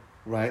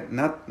 Right,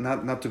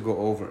 not to go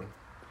over,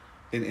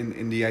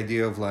 in the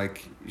idea of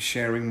like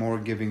sharing more,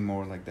 giving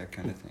more, like that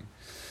kind of thing.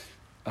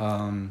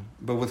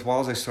 But with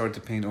walls, I started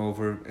to paint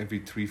over every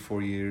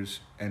 3-4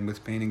 years, and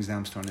with paintings now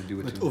I'm starting to do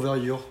it but too. Over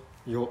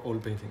your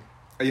old painting.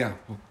 Yeah,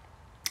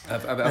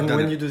 I've and done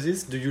when it. you do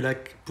this, do you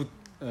like put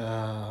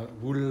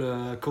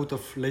wool coat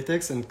of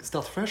latex and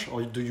start fresh,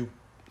 or do you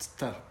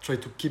try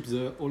to keep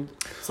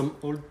some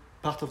old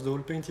part of the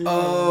old painting?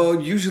 Oh,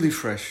 usually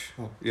fresh.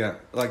 Oh. Yeah,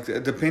 like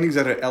the paintings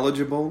that are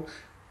eligible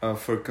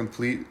for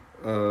complete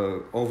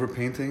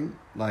overpainting.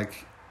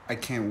 Like I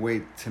can't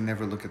wait to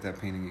never look at that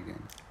painting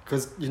again.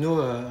 Because you know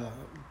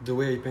the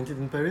way I painted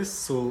in Paris,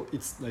 so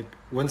it's like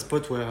one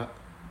spot where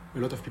a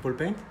lot of people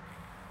paint,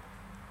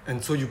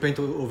 and so you paint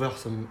over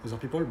some other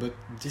people. But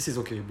this is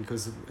okay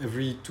because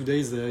every 2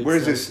 days. Where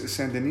is this?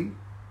 Saint Denis?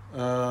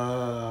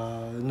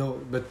 No,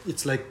 but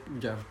it's like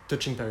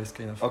touching Paris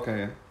kind of. Okay.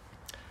 Yeah.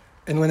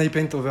 And when I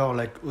paint over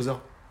like other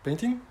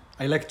painting,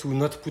 I like to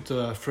not put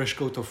a fresh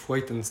coat of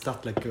white and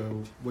start like a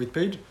white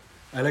page.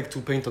 I like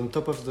to paint on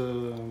top of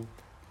the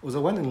other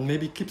one and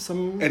maybe keep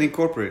some. And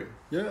incorporate.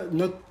 Yeah,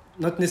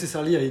 not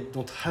necessarily. I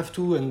don't have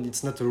to, and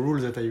it's not a rule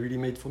that I really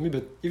made for me.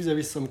 But if there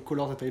is some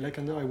color that I like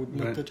under, I would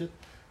not touch it.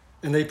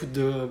 And I put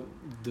the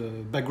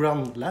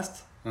background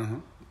last.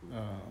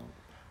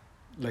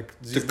 Like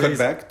to cut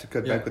back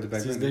with the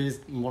background. These days,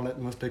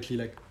 most likely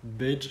like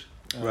beige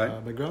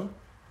background.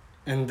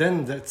 and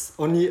then that's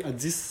only at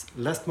this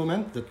last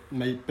moment that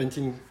my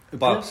painting appears.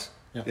 Bob's.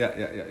 Yeah.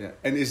 Yeah.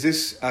 And is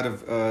this out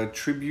of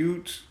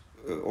tribute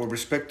or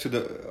respect to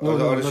the No,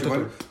 other artists not you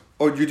at want?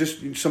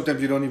 Or sometimes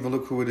you don't even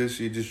look who it is.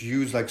 You just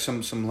use like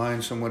some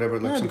lines, some whatever,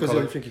 like some because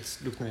color. I think it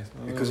looks nice.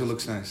 Because it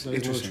looks nice. there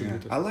is no Interesting.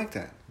 tribute. I like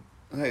that.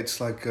 It's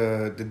like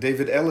the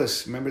David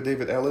Ellis. Remember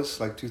David Ellis?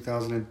 Like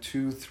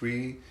 2002,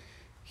 3.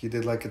 He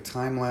did like a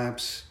time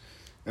lapse.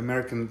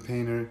 American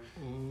painter.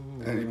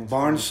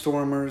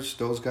 Barnstormers.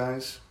 Those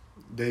guys.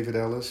 David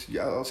Ellis.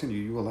 Yeah, I'll send you.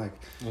 You will like.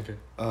 Okay.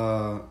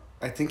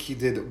 I think he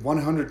did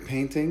 100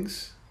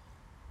 paintings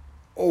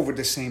over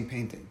the same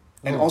painting.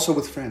 And Oh. also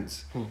with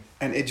friends.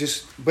 And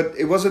but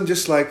it wasn't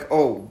just like,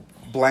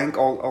 blank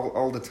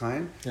all the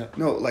time. Yeah.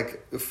 No, like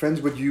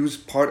friends would use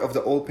part of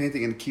the old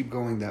painting and keep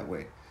going that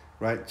way,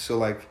 right? So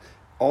like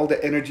all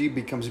the energy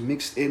becomes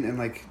mixed in, and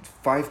like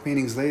 5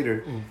 paintings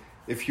later,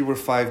 if you were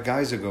 5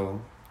 guys ago,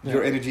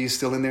 your energy is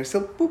still in there,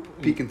 still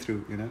peeking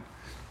through, you know?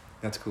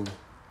 That's cool.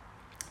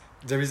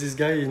 There is this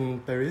guy in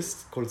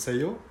Paris called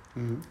Sayo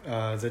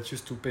that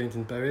used to paint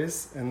in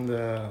Paris, and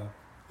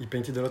he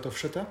painted a lot of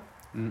shutter.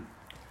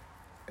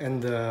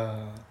 And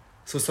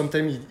so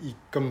sometimes he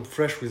come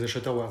fresh with a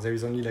shutter where there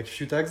is only like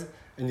few tags,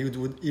 and he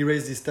would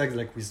erase these tags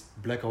like with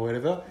black or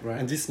whatever. Right.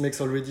 And this makes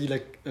already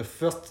like a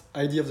first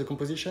idea of the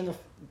composition of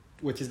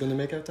what he's going to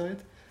make after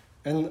it.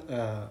 And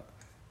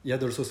he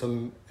had also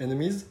some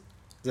enemies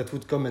that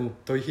would come and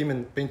toy him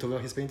and paint over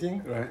his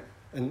painting. Right.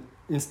 And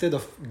instead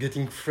of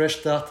getting fresh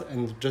start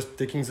and just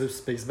taking the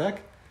space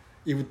back,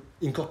 he would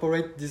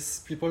incorporate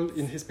these people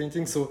in his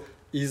painting. So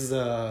he's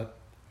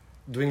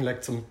doing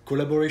like some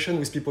collaboration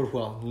with people who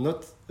are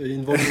not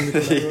involved in the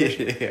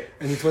collaboration. Yeah.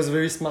 And it was a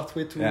very smart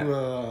way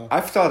to...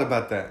 I've thought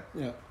about that.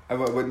 yeah.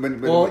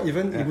 Or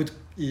Even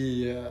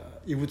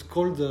he would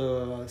call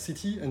the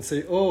city and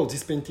say,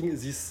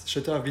 this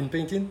shutter have been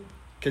painted,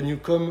 can you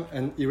come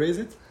and erase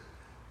it?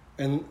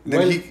 And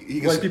then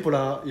while people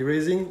are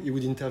erasing, he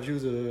would interview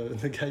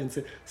the guy and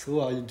say,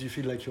 do you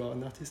feel like you are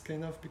an artist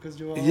kind of because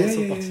you are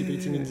also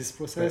participating in this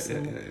process?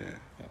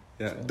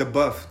 Yeah. The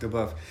buff.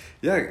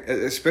 Yeah,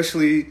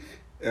 especially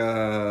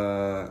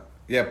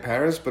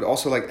Paris, but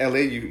also like LA,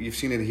 you've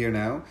seen it here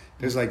now.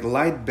 There's like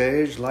light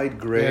beige, light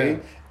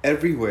gray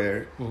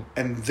everywhere,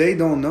 and they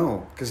don't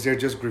know because they're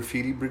just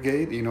graffiti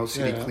brigade,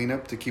 city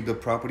cleanup to keep the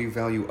property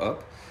value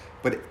up.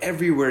 But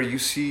everywhere you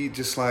see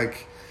just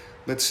like,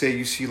 let's say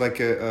you see like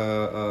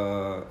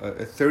a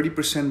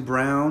 30%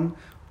 brown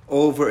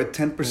over a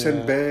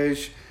 10%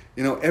 beige,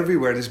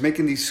 everywhere. There's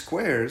making these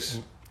squares,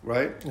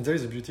 right? And there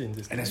is a beauty in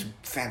this. And there's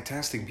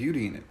fantastic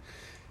beauty in it.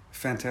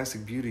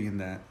 Fantastic beauty in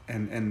that.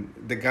 And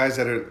the guys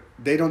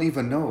they don't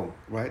even know,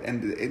 right?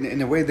 And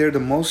in a way, they're the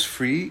most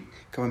free,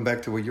 coming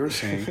back to what you're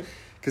saying,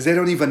 because they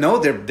don't even know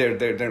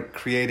they're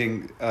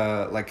creating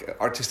like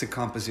artistic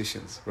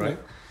compositions, right?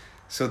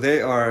 So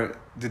they are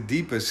the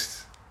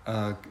deepest,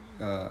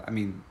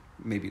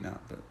 maybe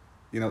not, but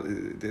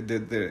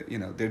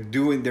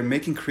they're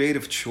making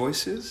creative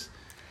choices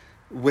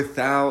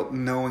without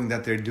knowing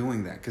that they're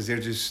doing that, because they're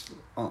just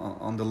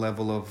on the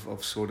level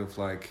of sort of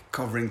like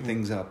covering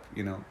things up,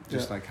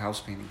 like house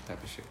painting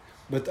type of shit.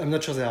 But I'm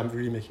not sure they are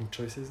really making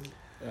choices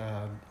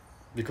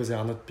because they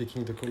are not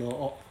picking the color.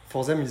 Or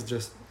for them, it's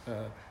just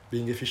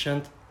being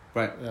efficient.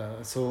 Right.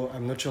 So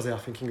I'm not sure they are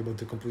thinking about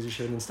the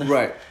composition and stuff.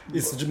 Right.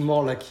 It's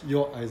more like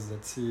your eyes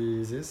that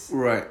see this.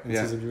 Right. And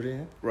see the beauty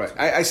in it. Right.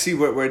 I see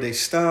where they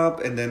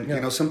stop, and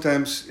then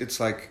sometimes it's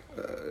like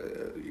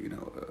an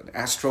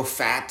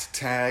astrofat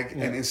tag,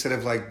 and instead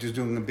of like just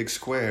doing a big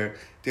square,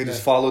 they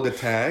just follow the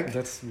tag.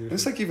 That's beautiful.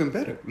 It's like even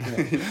better.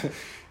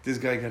 This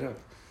guy got up.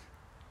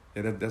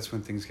 Yeah, that's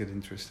when things get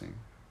interesting.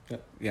 Yeah.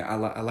 Yeah,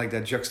 I like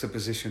that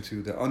juxtaposition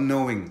to the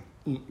unknowing,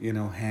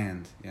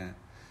 hand. Yeah.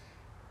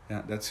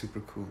 Yeah, that's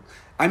super cool.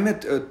 I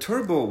met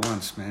Turbo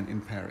once, man,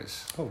 in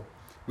Paris. Oh.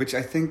 Which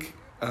I think,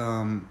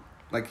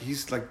 like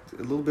he's like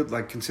a little bit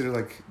like considered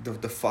like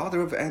the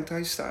father of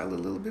anti-style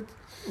a little bit.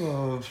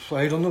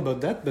 I don't know about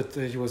that, but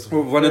he was...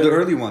 Well, one of the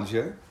early ones,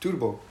 yeah?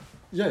 Turbo.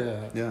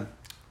 Yeah.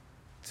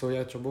 So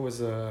Turbo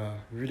was a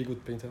really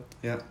good painter.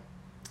 Yeah.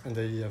 And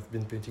I have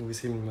been painting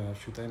with him a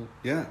few times.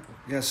 Yeah,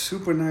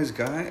 super nice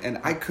guy. And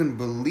I couldn't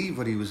believe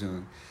what he was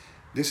doing.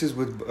 This is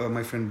with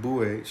my friend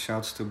Boué,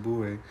 shouts to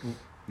Boué.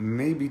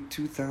 Maybe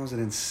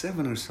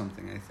 2007 or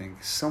something, I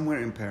think.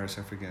 Somewhere in Paris,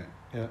 I forget.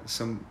 Yeah.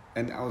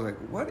 And I was like,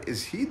 what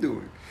is he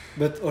doing?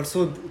 But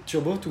also,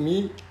 Turbo, to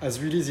me, has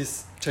really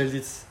this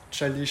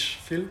childish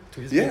feel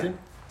to his painting.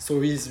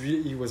 So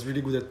he was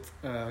really good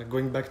at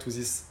going back to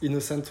this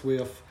innocent way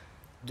of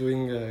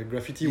doing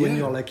graffiti when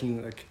you're like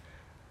in like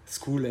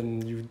school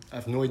and you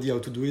have no idea how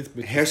to do it.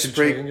 But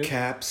hairspray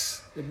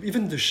caps.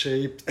 Even the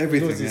shape.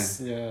 Everything,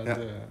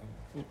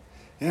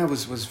 It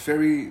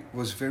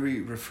was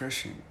very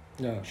refreshing.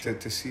 Yeah, sure.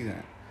 To see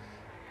that.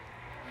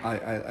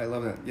 I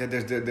love that. Yeah,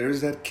 there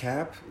is that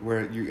cap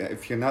where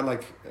if you're not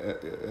like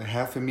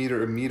a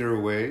meter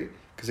away,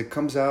 because it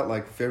comes out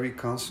like very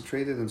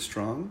concentrated and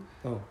strong.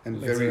 Oh,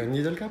 and like very the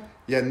needle cap.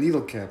 Yeah,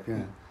 needle cap.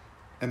 Yeah,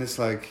 and it's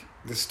like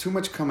there's too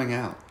much coming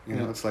out. You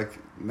know, Yeah. it's like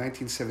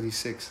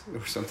 1976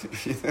 or something.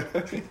 You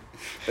know?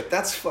 But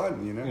that's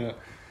fun, you know. Yeah.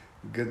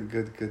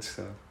 Good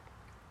stuff.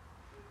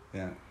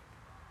 Yeah.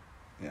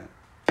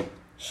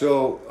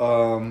 So,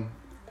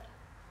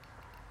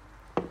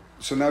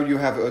 so now you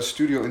have a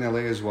studio in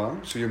LA as well.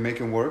 So you're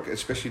making work,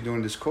 especially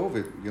during this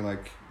COVID. You're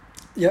like,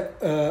 Yeah.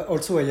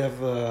 Also, I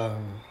have.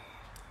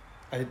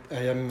 I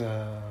am.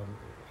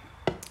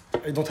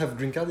 I don't have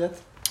green card yet,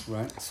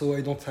 right, so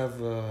I don't have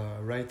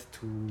right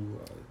to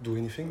do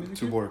anything to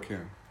basically. work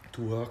here,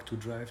 To work, to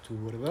drive, to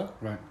whatever.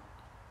 right?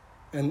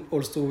 And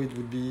also, it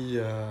would be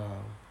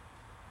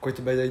quite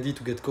a bad idea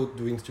to get caught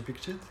doing stupid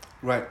shit.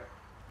 Right.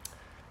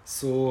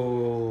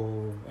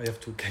 So I have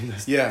to kind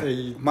of. Yeah.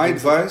 stay My doing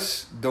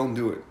advice: don't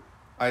do it.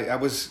 I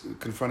was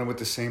confronted with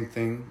the same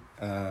thing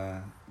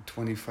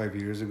 25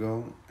 years ago,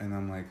 and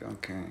I'm like,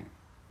 okay,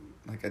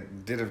 like I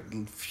did a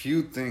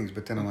few things,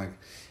 but then I'm like,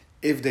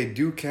 if they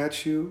do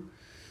catch you,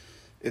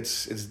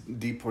 it's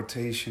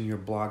deportation.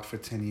 You're blocked for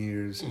 10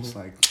 years. It's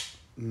like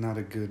not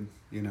a good,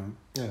 you know.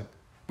 Yeah.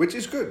 Which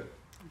is good,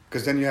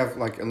 because then you have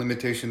like a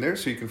limitation there,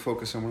 so you can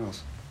focus somewhere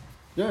else.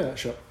 Yeah,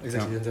 sure,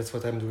 exactly, Yeah. and that's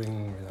what I'm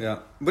doing. Yeah,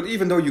 but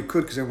even though you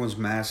could, because everyone's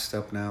masked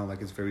up now,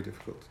 like it's very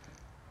difficult.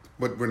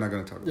 But we're not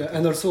going to talk about Yeah, that.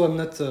 and also I'm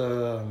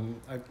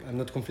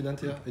not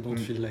confident here. I don't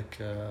Mm. feel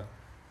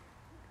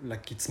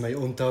like it's my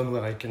own town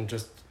where I can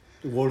just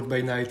walk by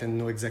night and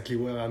know exactly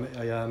where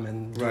I am and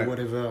do Right.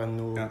 whatever and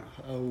know Yeah.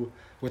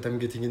 what I'm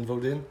getting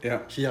involved in. Yeah.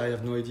 Here I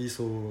have no idea,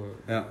 so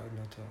Yeah. I'm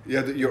not.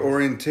 Yeah, your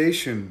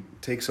orientation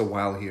takes a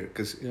while here,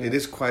 because Yeah. it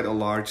is quite a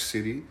large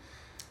city.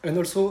 And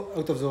also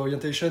out of the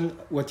orientation,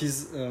 what is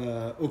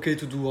okay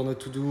to do or not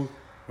to do.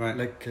 Right.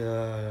 Like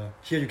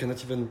here, you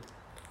cannot even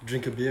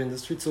drink a beer in the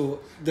street. So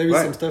there is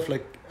Right. some stuff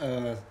like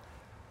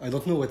I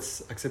don't know what's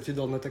accepted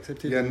or not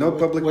accepted. Yeah, no What-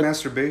 public what-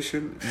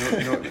 masturbation.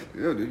 No,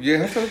 you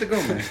have to let it go,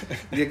 man.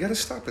 You gotta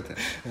stop at that.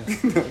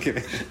 No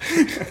kidding.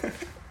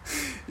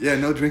 Yeah,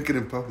 no drinking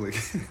in public.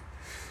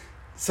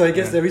 So I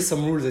guess Yeah. there is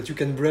some rules that you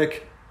can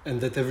break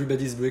and that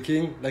everybody's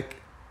breaking. Like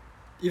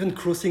even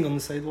crossing on the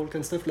sidewalk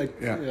and stuff. Like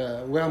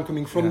Yeah. where I'm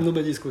coming from, Yeah.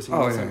 nobody's crossing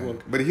Oh on the yeah, sidewalk.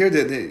 but here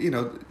you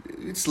know,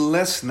 it's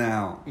less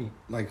now. Mm.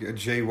 Like a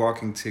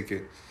jaywalking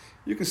ticket,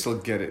 you can still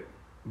get it,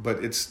 but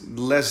it's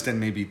less than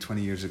maybe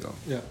 20 years ago,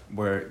 Yeah.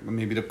 where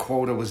maybe the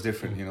quota was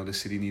different. Mm. You know, the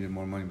city needed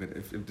more money, but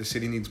if the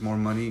city needs more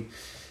money,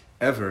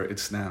 ever,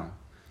 it's now.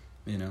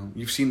 You know,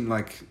 you've seen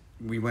like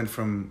we went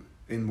from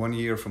in 1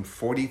 year from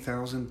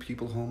 40,000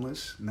 people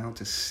homeless now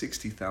to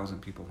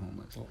 60,000 people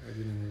homeless. Oh, I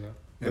didn't know that.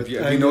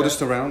 Have But you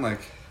noticed around like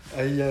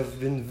I have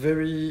been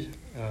very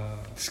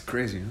it's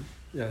crazy,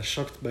 huh?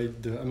 shocked by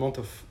the amount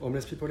of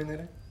homeless people in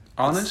LA.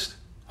 Honest,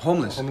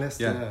 homeless. Homeless,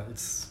 Yeah.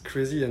 it's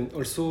crazy. And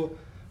also,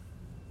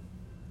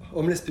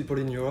 homeless people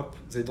in Europe,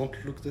 they don't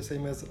look the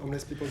same as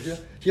homeless people here.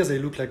 Here, they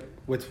look like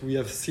what we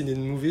have seen in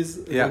movies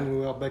Yeah. when we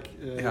were back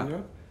Yeah. in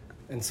Europe.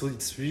 And so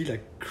it's really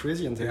like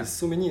crazy, and there Yeah. is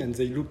so many, and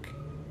they look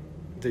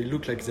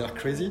like they are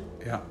crazy.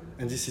 Yeah.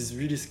 And this is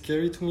really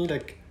scary to me.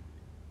 Like,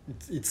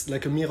 it's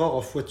like a mirror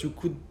of what you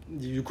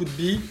could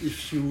be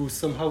if you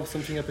somehow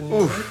something happened in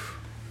your life.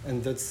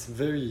 And that's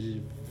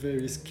very,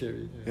 very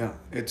scary. Yeah,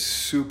 it's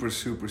super. And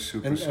super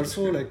also,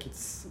 scary. like,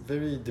 it's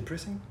very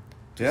depressing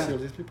to Yeah. see all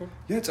these people.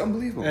 Yeah, it's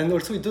unbelievable. And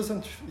also, it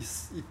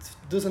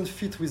doesn't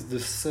fit with the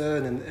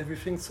sun and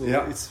everything. So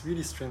Yeah. it's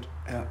really strange.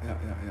 Yeah,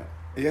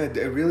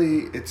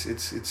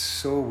 it's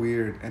so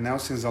weird. And now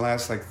since the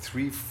last like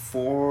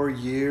 3-4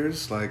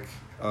 years, like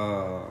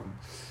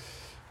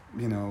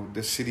you know,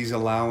 the city's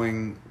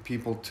allowing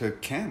people to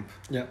camp.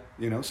 Yeah.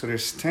 You know, so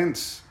there's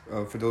tents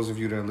for those of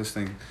you that are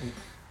listening.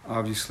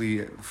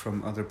 Obviously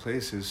from other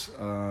places,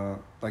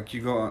 like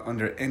you go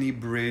under any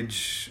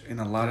bridge in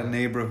a lot of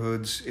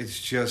neighborhoods. It's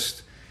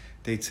just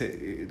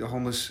the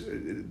homeless,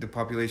 the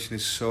population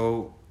is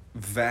so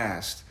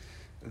vast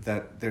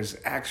that there's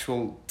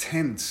actual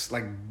tents,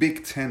 like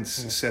big tents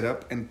set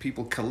up, and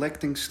people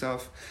collecting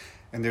stuff.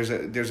 And there's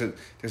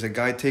a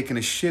guy taking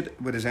a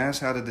shit with his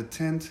ass out of the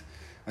tent.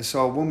 I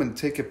saw a woman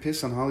take a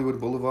piss on Hollywood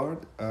Boulevard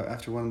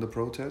after one of the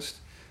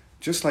protests.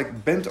 Just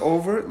like bent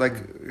over,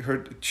 like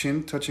her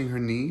chin touching her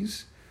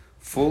knees,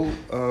 full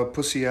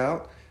pussy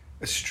out,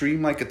 a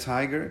stream like a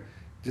tiger.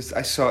 Just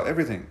I saw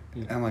everything.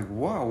 Yeah. And I'm like,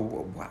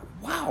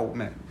 wow,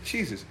 man,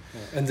 Jesus.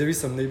 Yeah. And there is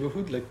some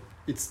neighborhood, like,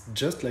 it's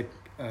just like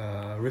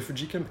a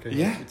refugee camp kind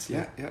Yeah, of. It's yeah,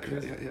 like yeah,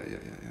 crazy.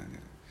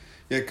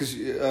 yeah. Because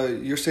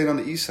you're staying on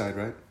the east side,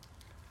 right?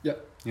 Yeah.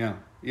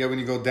 Yeah. When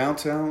you go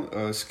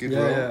downtown, Skid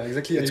Row. Yeah,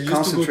 exactly. It's I used to go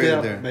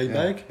concentrated there by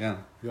bike. Yeah.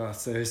 Yeah,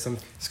 so there is some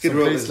Skid some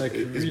Row place is, like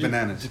is really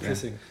bananas.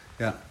 depressing.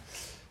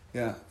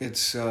 Yeah,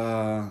 it's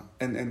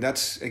and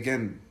that's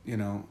again, you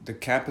know, the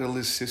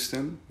capitalist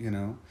system, you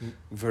know,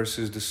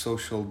 versus the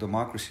social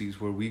democracies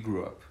where we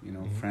grew up, you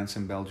know, France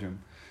and Belgium.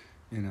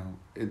 You know,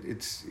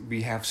 it's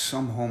we have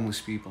some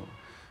homeless people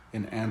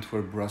in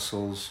Antwerp,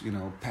 Brussels, you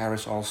know,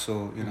 Paris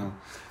also, you know,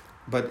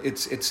 but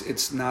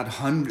it's not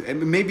hundred. I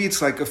mean, maybe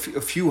it's like a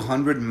few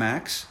hundred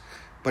max,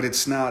 but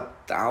it's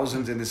not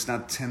thousands and it's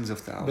not tens of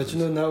thousands. But you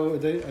know,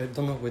 nowadays, I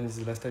don't know when is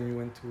the last time you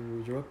went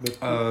to Europe,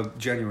 but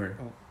January.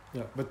 Oh.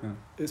 Yeah, but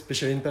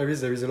especially in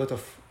Paris, there is a lot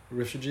of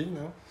refugees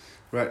now.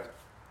 Right.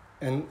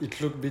 And it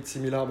looks a bit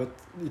similar, but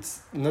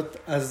it's not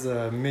as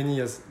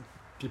many as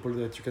people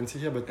that you can see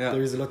here. But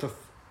there is a lot of,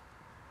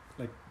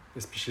 like,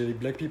 especially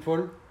black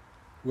people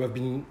who have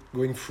been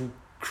going through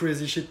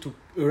crazy shit to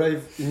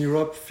arrive in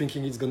Europe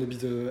thinking it's going to be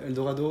the El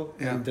Dorado,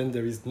 and then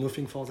there is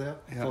nothing for them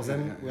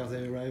where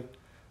they arrive.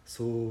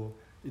 So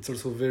it's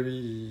also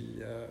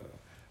very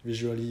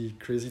visually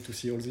crazy to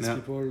see all these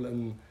people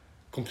and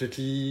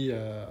completely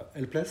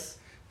helpless.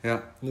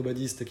 Yeah.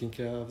 Nobody is taking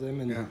care of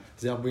them, and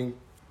they are being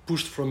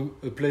pushed from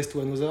a place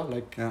to another.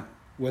 Like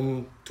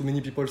when too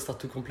many people start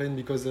to complain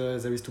because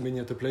there is too many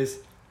at a place,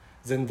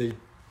 then they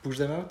push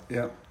them out.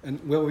 Yeah. And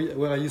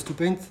where I used to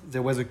paint,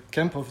 there was a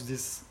camp of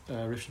these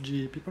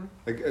refugee people.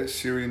 Like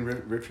Syrian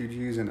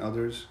refugees and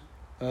others?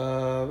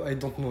 I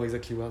don't know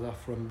exactly where they're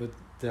from, but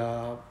they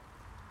are,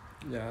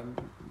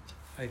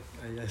 I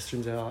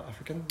assume they are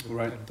African, but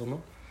right. I don't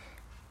know.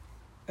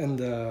 And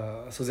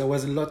so there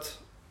was a lot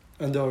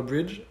under a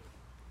bridge,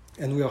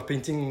 and we were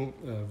painting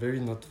very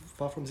not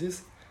far from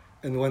this.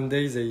 And one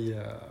day they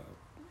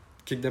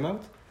kicked them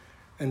out,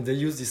 and they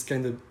used this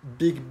kind of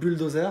big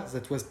bulldozer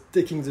that was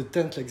taking the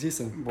tent like this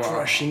and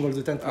crushing all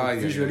the tent.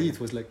 Visually, it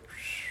was like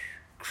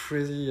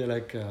crazy,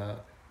 like.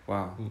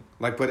 Wow!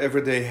 Like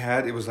whatever they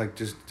had, it was like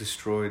just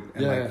destroyed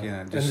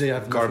and just and they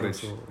have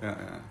garbage.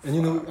 Nothing, And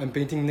you know, I'm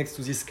painting next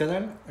to this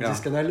canal. And this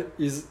canal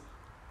is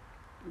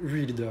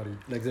really dirty.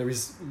 Like there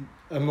is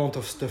amount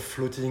of stuff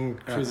floating,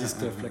 crazy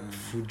stuff like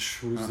food,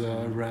 shoes,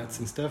 rats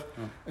and stuff.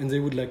 And they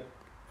would like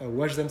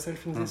wash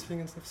themselves in this thing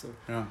and stuff. So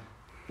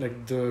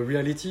like the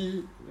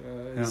reality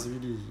is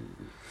really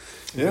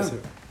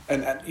impressive.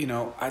 And you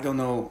know, I don't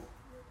know,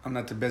 I'm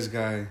not the best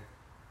guy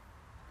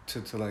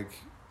to like,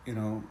 you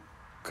know,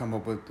 come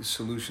up with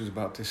solutions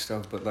about this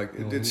stuff, but like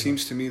it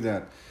seems to me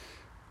that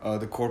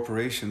the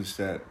corporations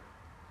that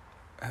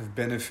have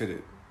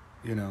benefited,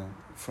 you know,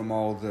 from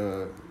all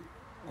the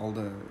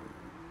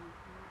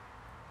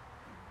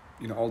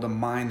you know, all the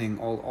mining,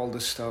 all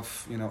the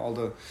stuff, you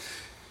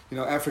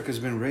know, Africa's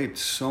been raped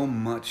so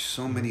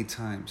many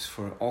times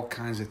for all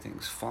kinds of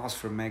things: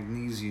 phosphor,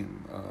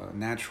 magnesium,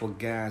 natural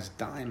gas,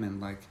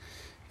 diamond. Like,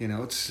 you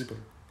know, it's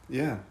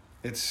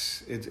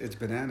it's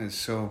bananas.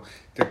 So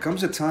there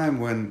comes a time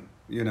when,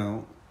 you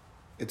know,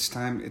 it's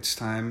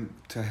time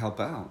to help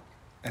out,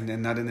 and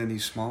then not in any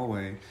small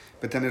way.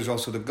 But then there's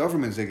also the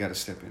governments, they got to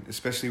step in,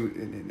 especially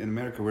in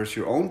America, where it's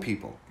your own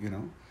people, you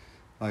know,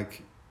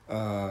 like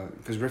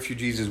because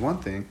refugees is one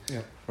thing,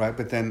 right?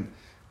 But then,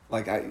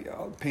 like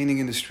painting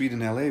in the street in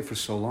LA for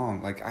so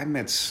long, like I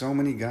met so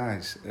many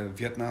guys,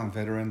 Vietnam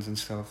veterans and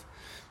stuff,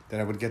 that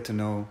I would get to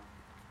know,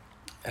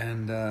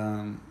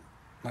 and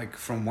like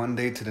from one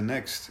day to the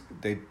next,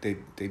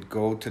 they'd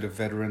go to the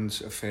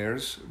Veterans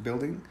Affairs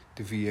building,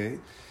 the VA,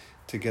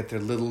 to get their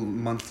little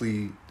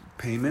monthly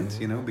payment,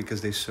 you know,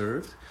 because they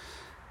served,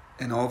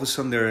 and all of a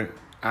sudden they're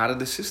out of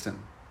the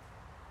system,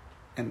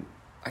 and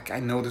like I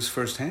know this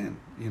firsthand,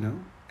 you know,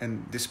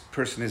 and this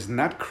person is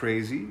not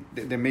crazy.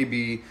 There may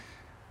be,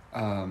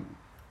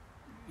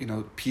 you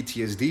know,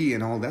 PTSD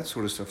and all that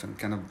sort of stuff, and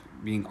kind of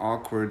being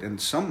awkward and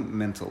some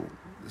mental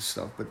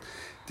stuff, but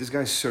this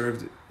guy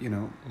served, you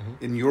know,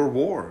 in your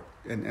war,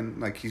 and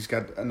like he's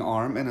got an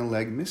arm and a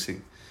leg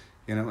missing,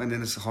 you know, and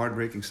then it's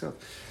heartbreaking stuff.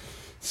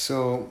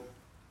 So,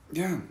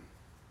 yeah,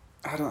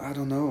 I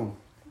don't know,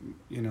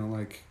 you know,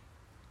 like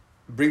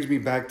brings me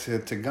back to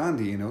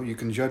Gandhi. You know, you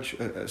can judge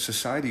a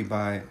society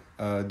by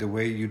the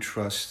way you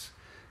trust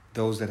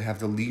those that have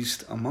the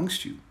least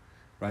amongst you,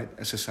 right?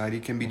 A society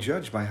can be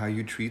judged by how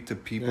you treat the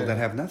people that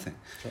have nothing,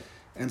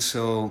 and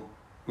so.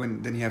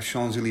 Then you have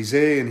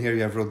Champs-Élysées, and here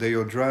you have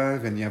Rodeo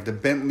Drive, and you have the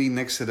Bentley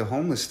next to the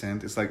homeless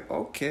tent. It's like,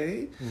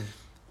 okay,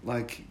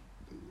 like,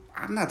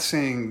 I'm not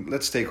saying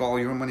let's take all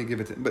your money, give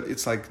it to, but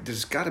it's like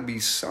there's got to be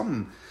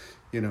some,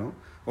 you know,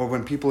 or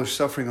when people are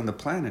suffering on the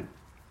planet,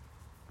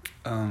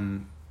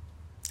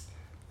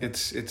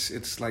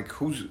 it's like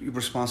whose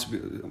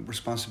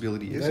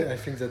responsibility is it? I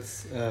think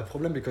that's a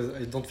problem, because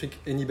I don't think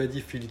anybody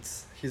feels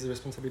it's his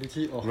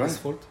responsibility or his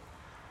fault.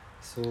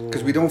 So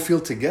because we don't feel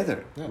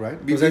together,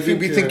 right? We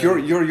think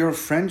you're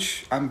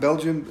French, I'm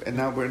Belgian, and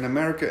now we're in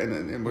America,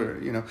 and we're,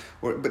 you know,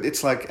 but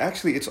it's like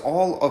actually it's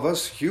all of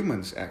us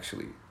humans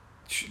actually.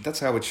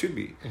 That's how it should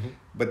be,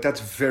 but that's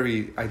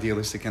very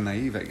idealistic and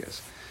naive, I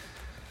guess.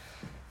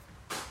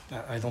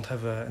 I don't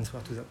have an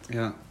answer to that.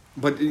 Yeah,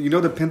 but you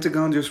know, the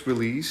Pentagon just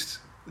released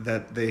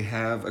that they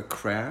have a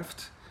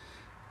craft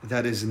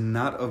that is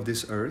not of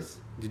this earth.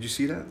 Did you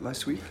see that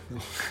last week?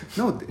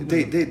 No,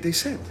 they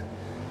said.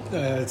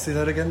 Say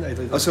that again. I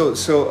don't know.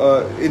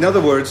 So in other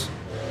words,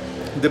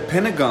 the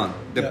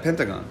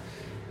Pentagon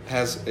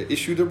has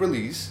issued a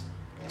release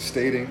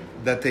stating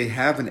that they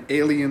have an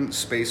alien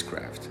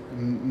spacecraft,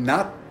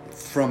 not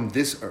from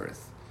this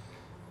Earth,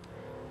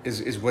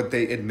 is what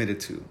they admitted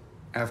to,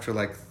 after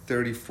like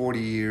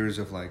 30-40 years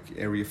of like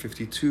Area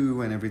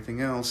 52 and everything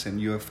else, and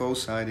UFO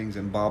sightings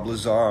and Bob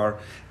Lazar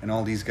and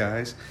all these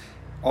guys.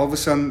 All of a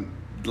sudden,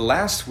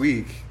 last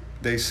week,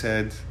 they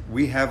said,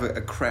 we have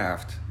a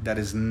craft that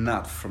is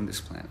not from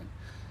this planet.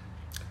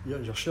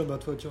 you're sure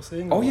about what you're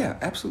saying? Oh or? yeah,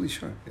 absolutely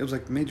sure. It was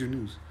like major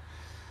news,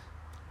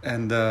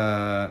 and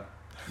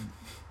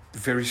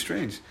very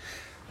strange.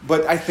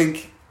 But I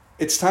think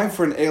it's time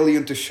for an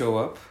alien to show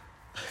up.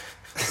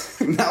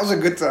 Now's a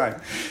good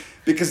time,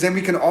 because then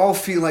we can all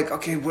feel like,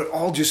 okay, we're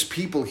all just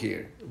people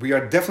here. We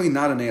are definitely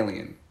not an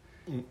alien,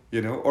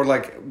 you know, or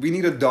like we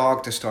need a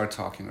dog to start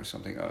talking or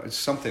something. It's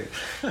something,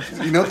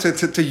 you know,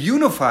 to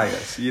unify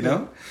us, you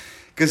know,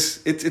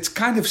 because it's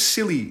kind of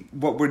silly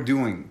what we're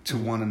doing to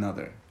one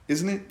another,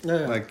 isn't it?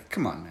 Yeah. Like,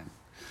 come on, man.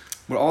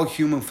 We're all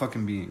human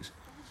fucking beings.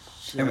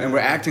 Yeah. And we're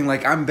acting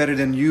like I'm better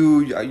than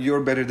you,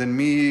 you're better than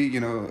me, you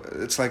know.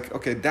 It's like,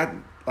 okay, that,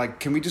 like,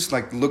 can we just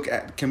like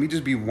can we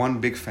just be one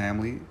big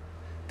family?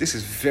 This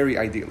is very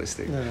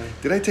idealistic. Yeah.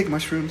 Did I take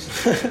mushrooms?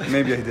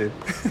 Maybe I did.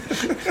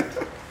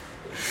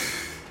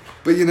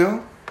 But you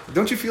know,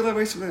 don't you feel that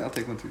way sometimes? I'll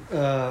take one too.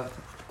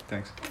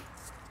 Thanks.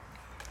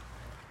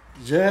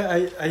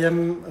 Yeah, I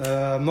am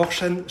more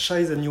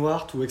shy than you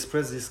are to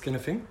express this kind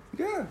of thing.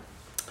 Yeah.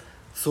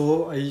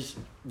 So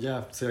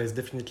there is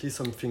definitely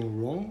something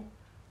wrong.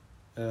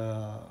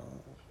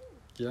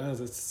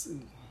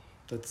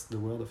 That's the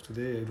word of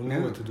today. I don't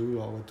know what to do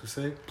or what to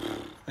say.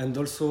 And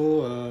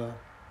also,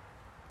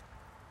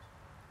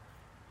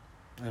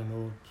 I don't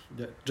know.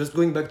 Yeah, just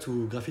going back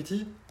to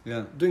graffiti.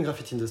 Yeah. Doing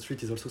graffiti in the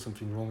street is also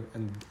something wrong,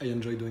 and I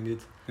enjoy doing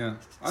it. Yeah.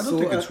 I don't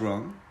think it's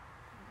wrong.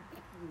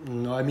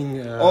 No, I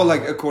mean.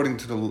 Like according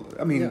to the,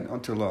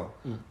 until law.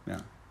 Mm. Yeah.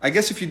 I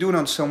guess if you do it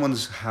on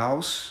someone's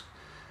house,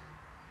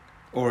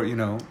 or you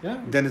know,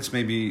 then it's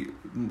maybe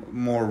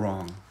more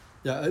wrong.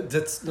 Yeah,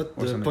 that's not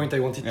Or the something. point I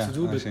wanted to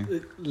do, I but see.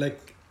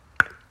 like,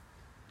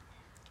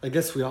 I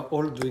guess we are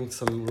all doing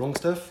some wrong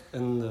stuff,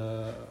 and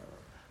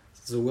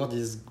the world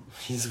is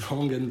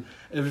wrong, and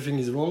everything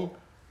is wrong.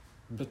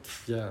 But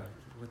yeah,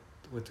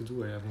 what to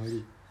do? I have no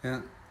idea.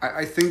 Yeah,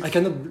 I think I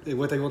cannot.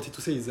 What I wanted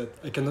to say is that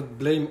I cannot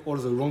blame all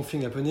the wrong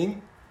thing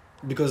happening,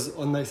 because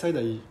on my side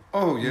I'm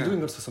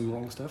doing also some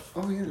wrong stuff.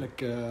 Oh yeah.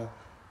 Like.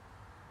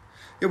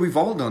 Yeah, we've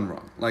all done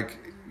wrong. Like,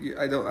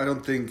 I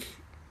don't think.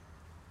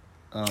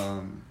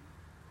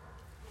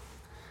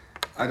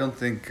 I don't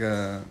think.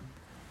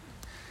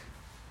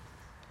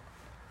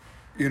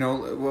 You know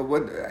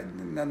what?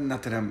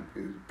 Not that I'm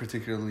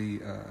particularly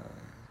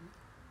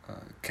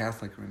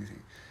Catholic or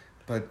anything,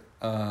 but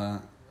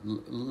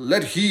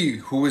let he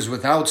who is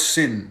without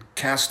sin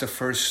cast the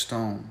first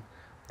stone,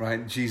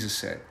 right? Jesus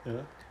said.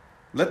 Yeah.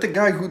 Let the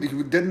guy who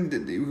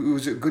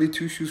was a goody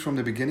two shoes from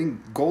the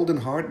beginning,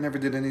 golden heart, never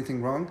did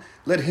anything wrong.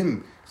 Let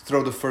him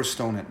throw the first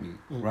stone at me,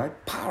 right?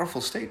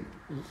 Powerful statement.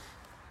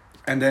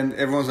 And then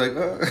everyone's like,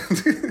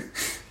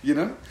 you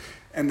know,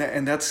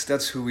 and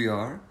that's who we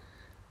are.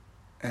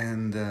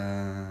 And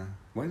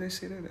why did I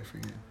say that? I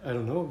forget. I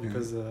don't know,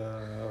 because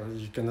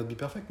you cannot be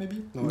perfect,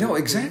 maybe. No,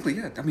 exactly.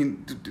 Yeah, I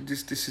mean,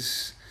 this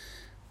is,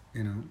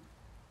 you know,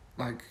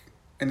 like,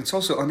 and it's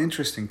also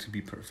uninteresting to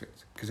be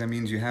perfect, because that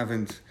means you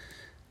haven't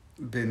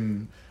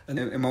been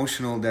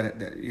emotional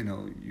that you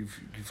know you've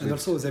and lived.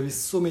 also there is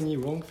so many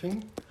wrong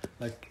things,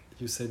 like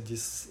you said,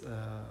 this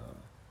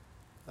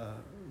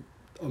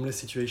homeless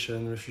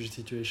situation, refugee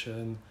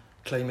situation,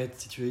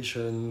 climate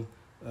situation,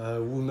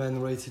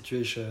 women rights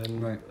situation,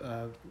 Right.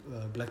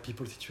 Black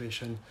people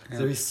situation. Yeah.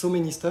 There is so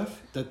many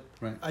stuff that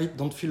Right. I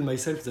don't feel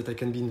myself that I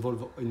can be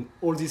involved in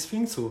all these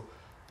things, so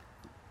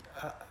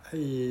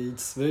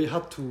it's very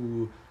hard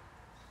to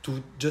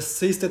just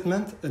say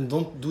statement and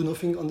don't do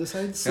nothing on the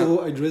side.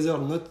 So I'd rather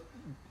not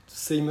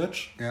say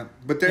much. Yeah,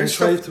 but And there's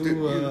try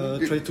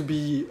stuff try to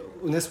be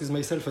honest with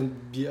myself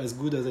and be as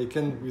good as I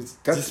can with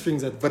That's- these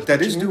things that. But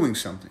that is doing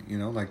something, you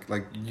know,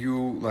 like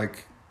you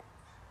like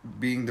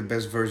being the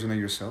best version of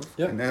yourself.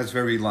 Yeah. And that's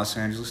very Los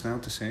Angeles now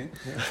to say.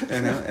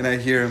 Yeah. And I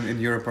hear him in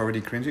Europe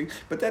already cringing.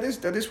 But that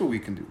is what we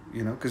can do,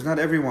 you know, because not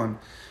everyone,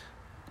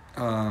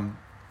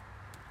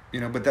 you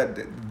know, but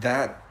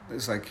that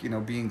is like, you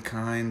know, being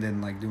kind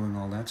and like doing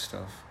all that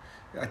stuff.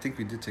 I think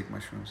we did take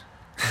mushrooms.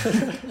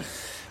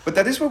 But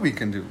that is what we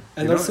can do.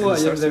 And you know,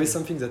 also, and there is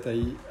something that I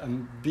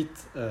am a bit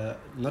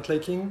not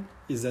liking,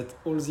 is that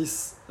all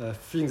these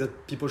things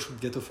that people should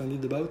get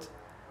offended about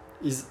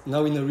is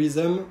now in a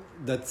rhythm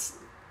that's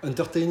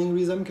entertaining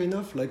rhythm, kind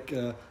of. Like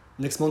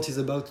next month is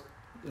about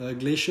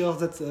glaciers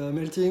that's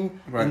melting,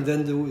 Right. and then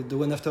the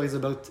one after is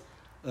about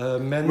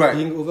men Right.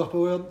 being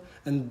overpowered,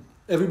 and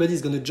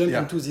everybody's going to jump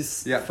Yeah. into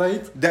this Yeah.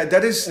 fight.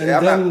 That is. And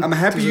I'm then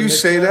happy to the you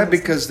next say one that, and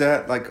because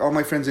that, like, all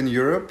my friends in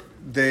Europe,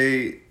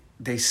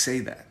 they say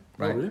that,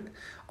 right? Oh, really?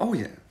 Oh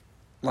yeah,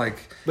 like,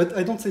 But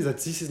I don't say that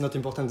this is not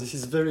important. This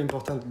is very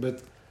important.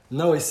 But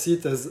now I see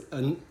it as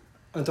an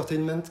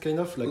entertainment, kind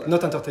of, like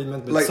not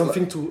entertainment, but like-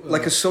 something to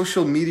like a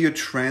social media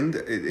trend.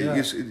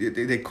 Yeah.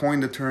 They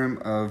coined the term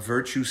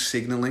virtue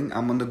signaling.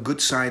 I'm on the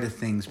good side of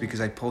things because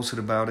I posted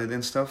about it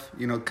and stuff.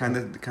 You know, kind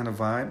of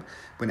vibe.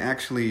 When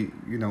actually,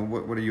 you know,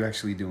 what are you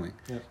actually doing?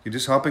 Yeah. You're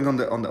just hopping on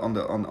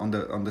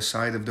the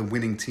side of the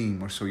winning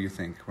team, or so you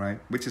think, right?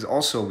 Which is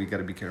also, we got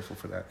to be careful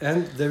for that.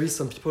 And there is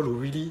some people who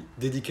really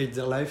dedicate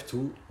their life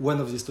to one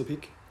of this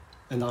topic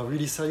and are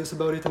really serious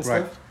about it and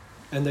Right. stuff.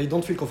 and I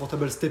don't feel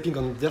comfortable stepping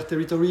on their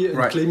territory and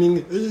Right.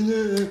 claiming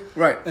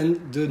Right.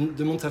 and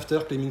the month after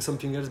claiming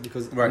something else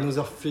because Right.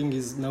 another thing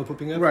is now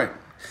popping up. Right,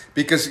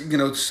 because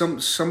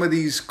some of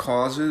these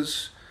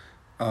causes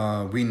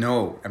we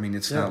know. I mean,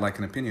 it's not Yeah. like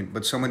an opinion,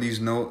 but some of these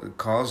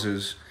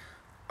causes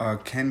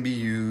can be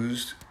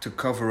used to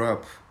cover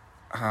up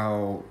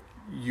how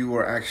you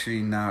are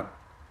actually not,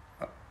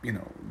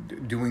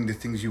 doing the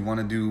things you want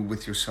to do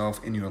with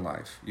yourself in your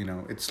life.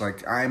 It's like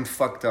I'm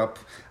fucked up,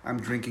 I'm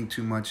drinking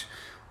too much,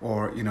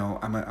 or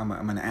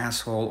I'm an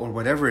asshole or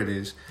whatever it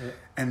is,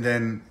 and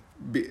then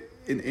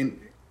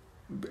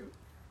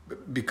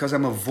because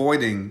I'm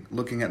avoiding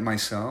looking at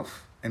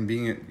myself and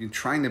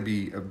trying to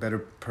be a better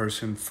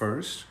person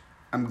first,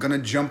 I'm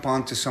gonna jump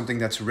onto something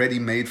that's ready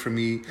made for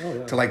me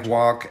to like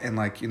walk and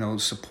like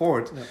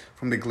support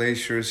from the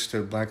glaciers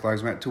to Black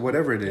Lives Matter to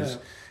whatever it is.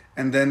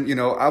 And then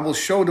I will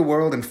show the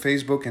world and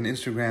Facebook and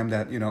Instagram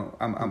that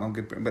I'm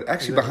good, but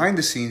actually behind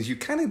the scenes you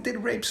kind of did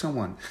rape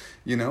someone,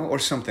 or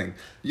something.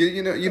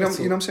 You know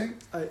what I'm saying?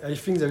 I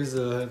think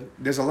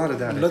There's a lot of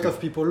that. A lot of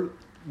people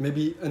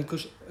maybe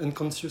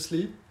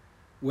unconsciously,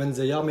 when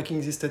they are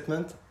making this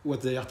statement,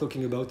 what they are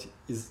talking about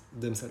is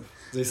themselves.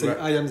 They say, Right.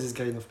 I am this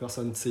kind of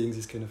person saying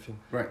this kind of thing.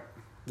 Right.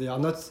 They are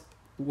not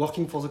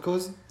working for the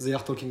cause, they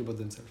are talking about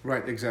themselves.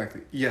 Right,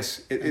 exactly.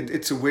 Yes,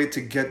 it's a way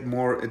to get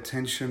more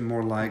attention,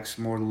 more likes,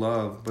 more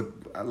love, but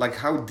like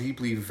how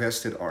deeply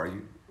vested are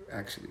you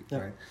actually,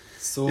 right?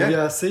 So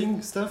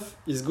saying stuff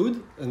is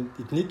good and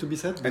it needs to be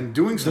said. And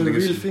doing something the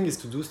real thing is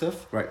to do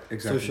stuff. Right,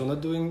 exactly. So if you're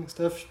not doing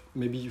stuff,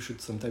 maybe you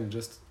should sometimes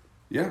just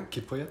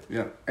keep quiet.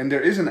 Yeah, and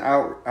there is an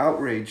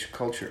outrage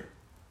culture,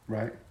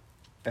 right?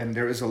 And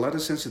there is a lot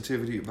of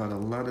sensitivity about a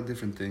lot of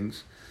different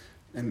things,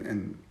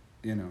 and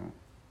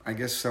I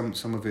guess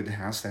some of it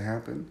has to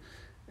happen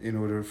in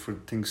order for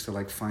things to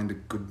like find a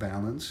good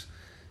balance,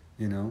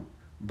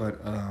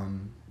 But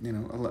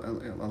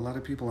a lot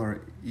of people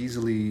are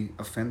easily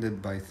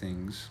offended by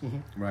things,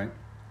 right?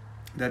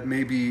 That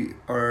maybe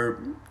are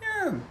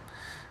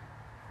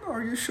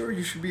you sure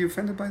you should be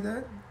offended by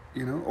that?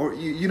 Or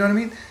you know what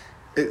I mean?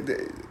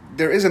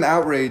 There is an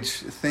outrage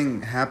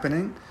thing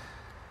happening,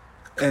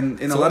 and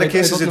in a lot of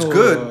cases it's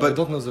good, but I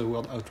don't know the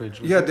word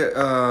outrage.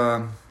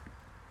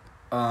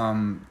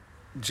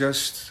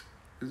 Just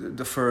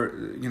the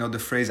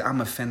phrase "I'm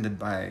offended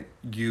by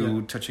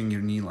you touching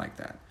your knee like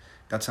that."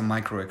 That's a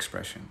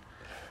micro-expression,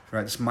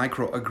 right? It's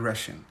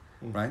microaggression,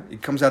 right?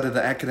 It comes out of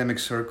the academic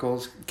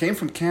circles. It came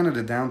from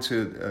Canada down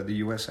to the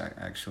U.S.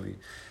 actually,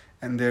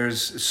 and there's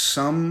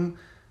some.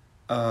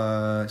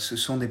 Ce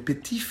sont des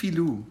petits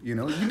filous,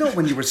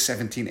 when you were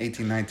 17,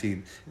 18,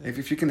 19,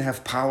 if you can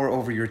have power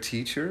over your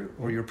teacher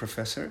or your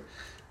professor,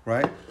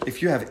 right?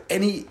 If you have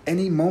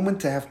any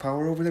moment to have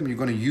power over them, you're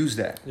going to use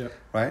that,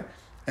 right?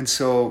 And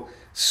so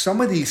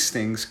some of these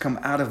things come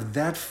out of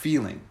that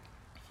feeling,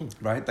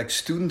 right? Like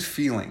student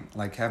feeling,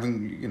 like having,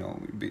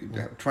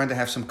 trying to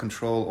have some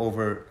control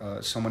over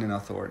someone in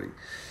authority.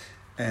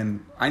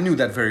 And I knew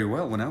that very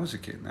well when I was a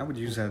kid. I would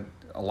use that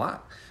a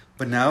lot.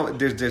 But now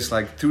there's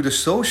like through the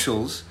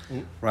socials,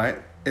 right?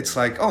 It's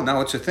like, oh,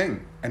 now it's a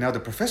thing, and now the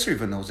professor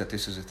even knows that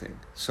this is a thing.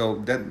 So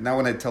that now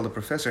when I tell the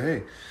professor,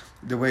 hey,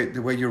 the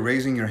way you're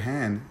raising your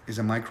hand is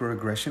a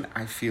microaggression,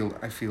 I feel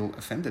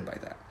offended by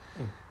that,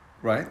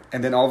 right?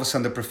 And then all of a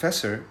sudden the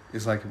professor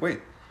is like,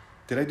 wait,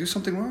 did I do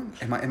something wrong?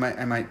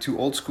 Am I too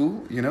old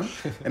school?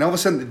 And all of a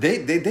sudden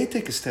they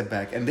take a step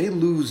back and they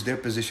lose their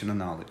position of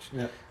knowledge,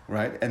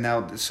 right? And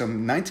now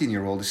some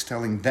 19-year-old is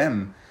telling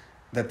them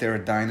that they're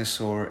a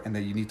dinosaur and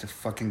that you need to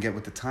fucking get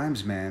with the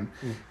times, man,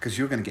 because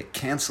you're going to get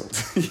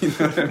canceled. You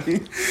know what I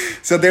mean?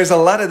 So there's a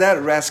lot of that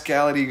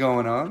rascality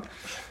going on.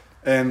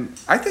 And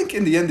I think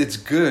in the end it's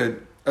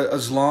good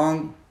as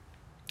long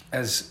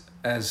as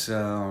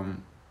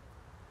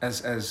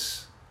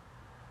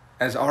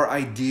our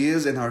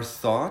ideas and our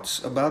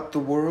thoughts about the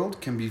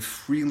world can be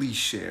freely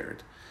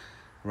shared,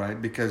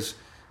 right? Because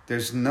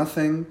there's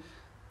nothing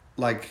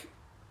like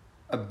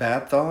a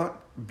bad thought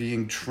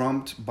being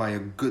trumped by a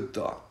good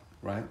thought.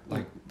 Right?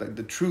 Like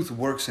the truth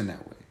works in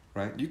that way,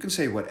 right? You can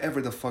say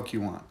whatever the fuck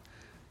you want.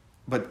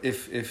 But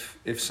if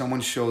someone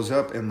shows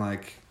up and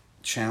like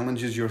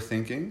challenges your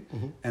thinking,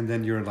 and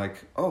then you're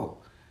like, oh,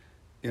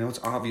 it's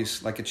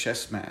obvious, like a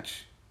chess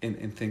match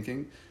in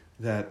thinking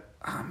that,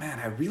 oh man,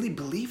 I really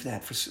believe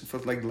that for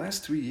like the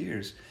last 3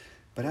 years.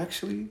 But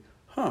actually,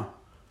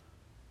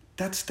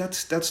 that's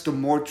the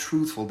more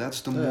truthful,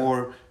 that's the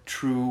more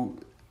true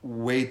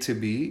way to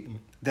be,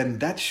 then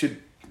that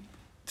should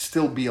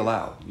still be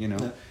allowed,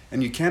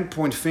 And you can't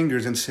point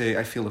fingers and say,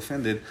 I feel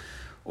offended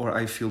or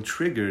I feel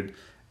triggered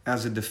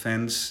as a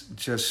defense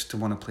just to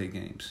want to play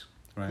games,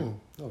 right?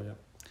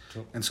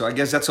 Sure. And so I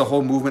guess that's a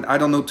whole movement. I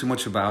don't know too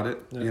much about it.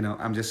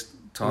 I'm just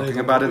talking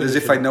about it as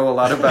if I know a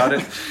lot about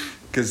it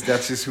because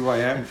that's just who I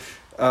am.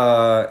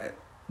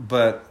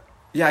 But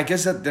yeah, I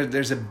guess that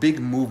there's a big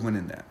movement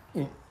in that.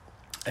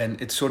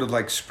 And it's sort of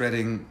like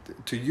spreading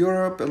to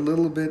Europe a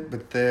little bit,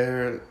 but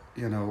there,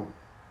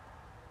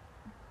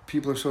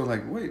 people are sort of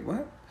like, wait,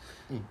 what?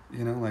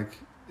 Like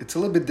it's a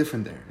little bit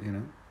different there,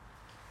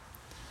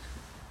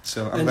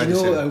 So I'm and glad you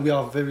said that. we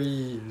are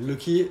very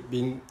lucky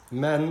being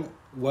man,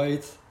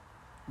 white,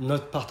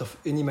 not part of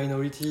any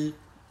minority,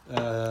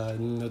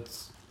 not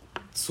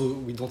so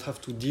we don't have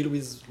to deal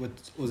with what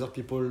other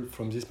people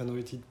from this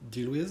minority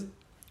deal with,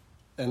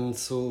 and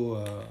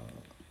so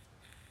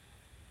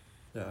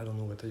I don't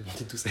know what I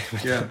wanted to say.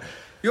 Yeah.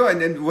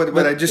 And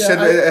what I just said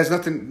has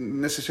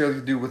nothing necessarily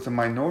to do with the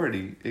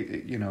minority.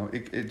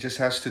 It just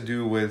has to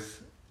do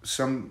with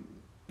some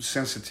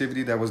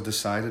sensitivity that was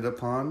decided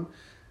upon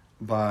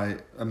by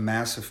a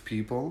mass of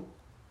people,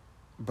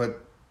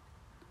 but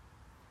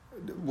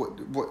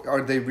what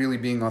are they really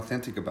being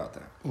authentic about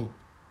that?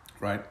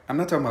 Right? I'm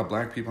not talking about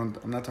black people.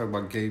 I'm not talking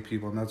about gay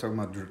people. I'm not talking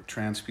about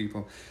trans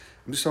people.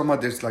 I'm just talking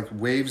about there's like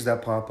waves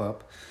that pop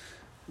up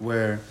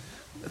where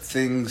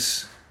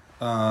things.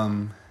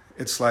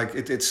 It's like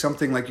it's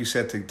something like you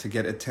said to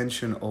get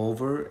attention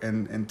over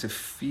and to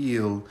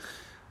feel.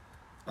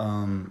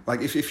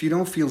 Like if you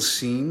don't feel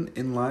seen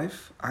in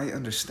life, I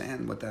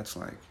understand what that's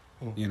like.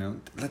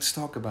 Let's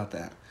talk about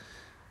that.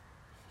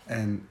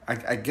 And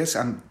I guess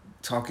I'm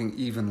talking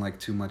even like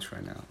too much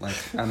right now. Like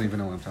I don't even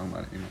know what I'm talking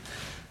about anymore.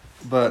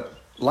 But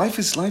life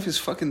is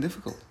fucking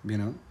difficult.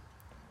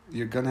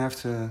 You're gonna have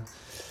to.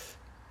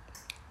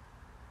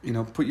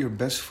 Put your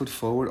best foot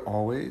forward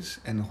always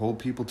and hold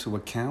people to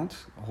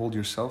account. Hold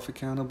yourself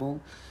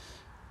accountable.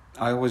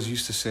 I always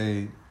used to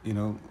say,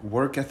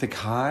 work ethic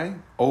high,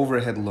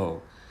 overhead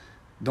low.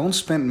 Don't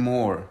spend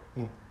more.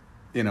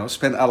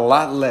 Spend a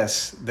lot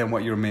less than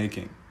what you're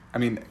making. I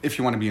mean, if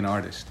you want to be an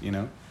artist,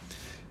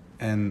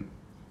 And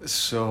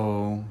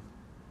so,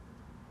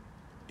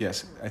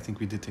 yes, I think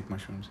we did take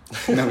mushrooms.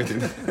 No, we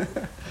didn't.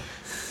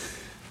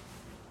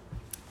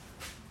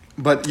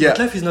 But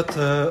life is not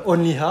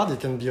only hard. It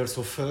can be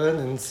also fun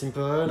and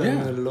simple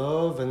and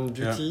love and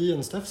beauty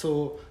and stuff.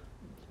 So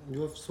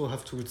you also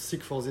have to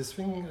seek for this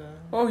thing.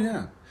 Oh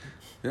yeah.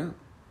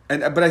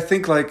 But I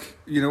think like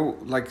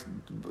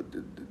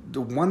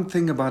the one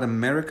thing about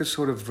America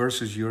sort of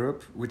versus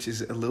Europe, which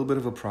is a little bit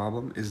of a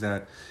problem, is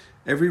that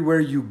everywhere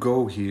you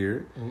go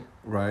here,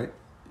 right,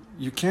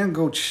 you can't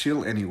go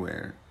chill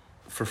anywhere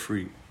for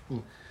free.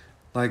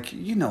 Like,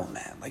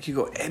 man, like you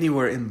go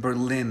anywhere in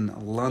Berlin,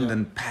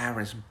 London,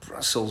 Paris,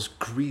 Brussels,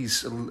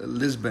 Greece,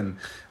 Lisbon,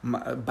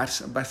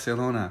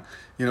 Barcelona.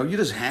 You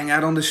just hang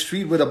out on the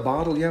street with a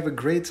bottle. You have a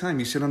great time.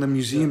 You sit on the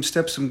museum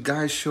steps. Some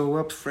guys show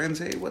up, friends.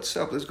 Hey, what's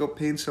up? Let's go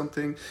paint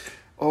something.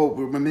 Oh,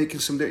 we're making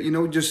some there.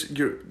 Just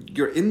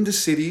you're in the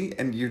city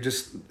and you're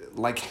just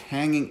like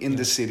hanging in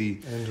the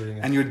city.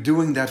 And you're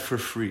doing that for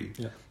free.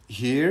 Yeah.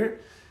 Here,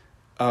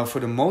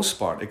 for the most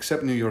part,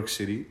 except New York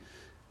City,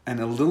 and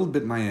a little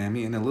bit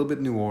Miami, and a little bit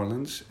New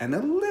Orleans, and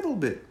a little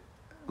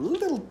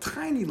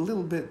tiny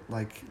little bit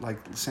like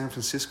San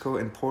Francisco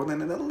and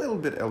Portland, and a little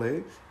bit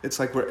LA. It's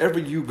like wherever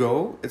you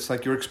go, it's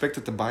like you're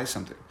expected to buy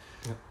something.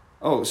 Yeah.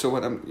 Oh, so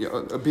what?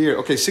 A beer.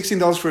 Okay,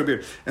 $16 for a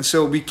beer, and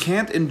so we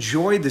can't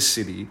enjoy the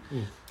city,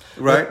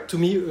 right? But to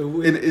me,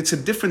 it's a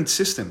different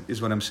system,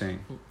 is what I'm saying.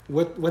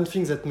 One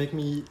thing that make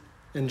me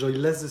enjoy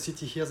less the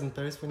city here than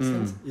Paris, for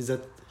instance, is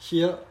that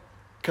here,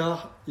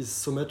 car is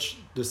so much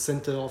the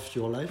center of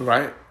your life.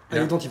 Right.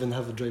 I don't even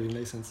have a driving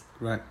license.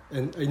 Right.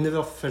 And I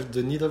never felt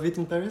the need of it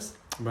in Paris.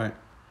 Right.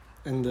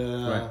 And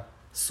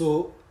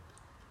so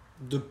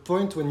the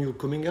point when you're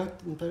going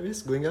out in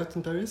Paris,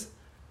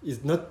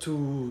 is not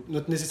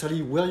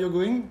necessarily where you're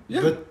going,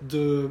 but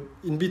the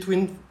in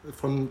between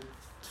from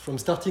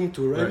starting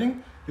to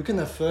arriving, you can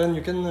have fun,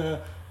 you can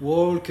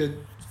walk,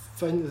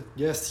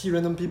 see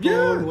random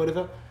people,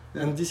 whatever.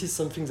 Yeah. And this is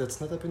something that's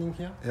not happening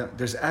here. Yeah,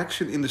 there's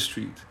action in the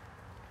street.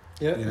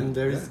 Yeah, and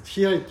there is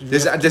here.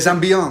 There's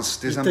ambiance.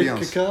 There's ambiance.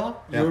 You take a car,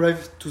 you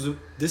arrive to the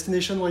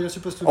destination where you're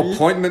supposed to be.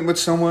 Appointment with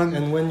someone.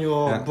 And when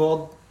you're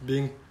bored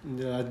being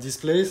at this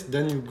place,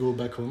 then you go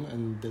back home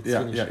and that's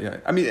finished. Yeah.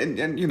 I mean,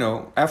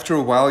 and after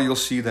a while, you'll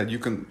see that you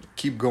can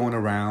keep going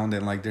around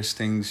and like there's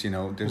things,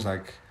 there's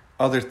like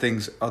other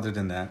things other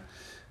than that.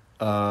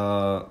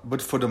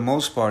 But for the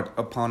most part,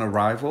 upon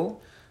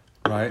arrival,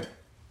 right?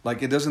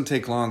 Like, it doesn't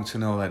take long to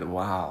know that,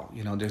 wow,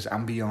 there's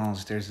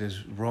ambiance,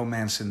 there's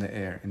romance in the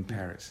air in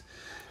Paris.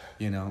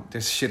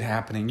 There's shit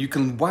happening. You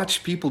can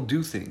watch people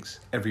do things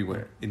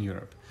everywhere in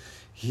Europe.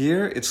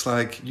 Here, it's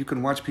like you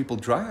can watch people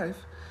drive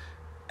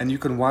and you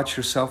can watch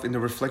yourself in the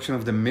reflection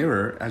of the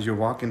mirror as you're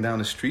walking down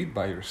the street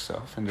by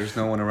yourself and there's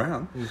no one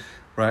around,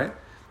 right?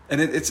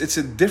 And it's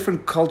a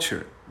different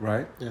culture,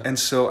 right? Yeah. And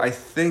so I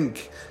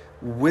think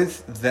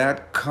with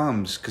that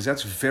comes, because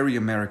that's very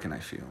American, I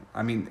feel.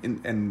 I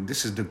mean, and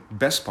this is the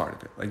best part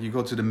of it. Like, you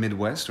go to the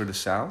Midwest or the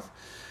South,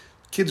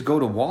 kids go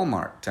to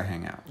Walmart to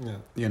hang out,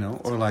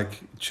 or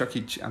like Chuck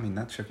E. Cheese. I mean,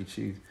 not Chuck E.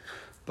 Cheese,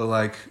 but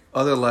like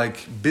other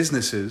like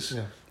businesses,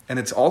 and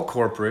it's all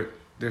corporate.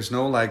 There's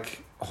no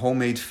like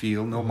homemade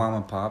feel, no mom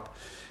and pop,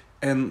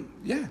 and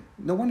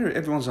no wonder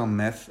everyone's on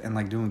meth and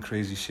like doing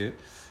crazy shit,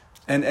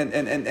 and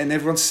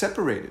everyone's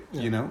separated,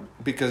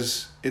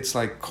 because it's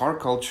like car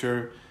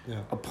culture.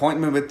 Yeah.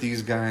 Appointment with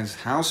these guys,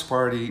 house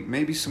party,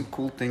 maybe some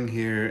cool thing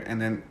here, and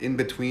then in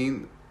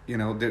between,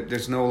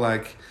 there's no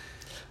like.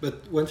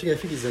 But one thing I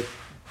think is that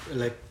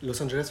like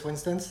Los Angeles, for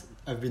instance,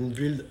 have been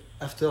built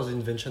after the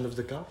invention of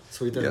the car.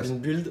 So it has Yes. been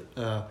built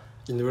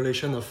in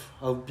relation of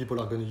how people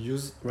are going to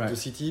use Right. the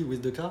city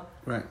with the car.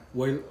 Right.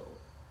 While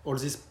all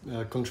these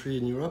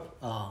countries in Europe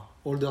are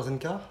older than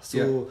car, so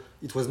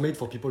Yeah. it was made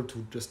for people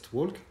to just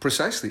walk.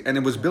 Precisely. And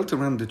it was built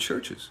around the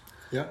churches,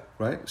 Yeah.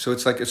 right? So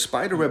it's like a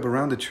spider web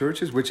around the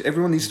churches, which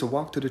everyone needs to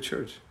walk to the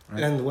church.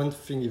 Right? And one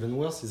thing even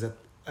worse is that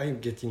I'm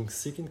getting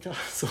sick in car,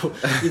 so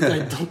I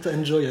don't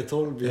enjoy at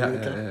all being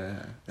in car.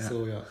 yeah.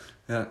 So yeah.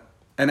 Yeah,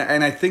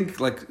 and I think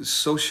like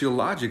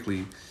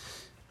sociologically,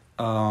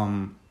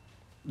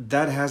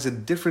 that has a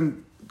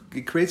different.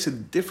 It creates a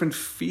different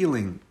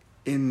feeling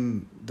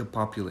in the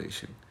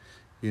population,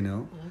 you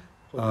know,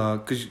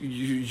 because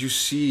you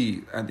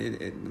see,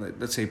 and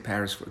let's say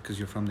Paris, because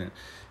you're from there,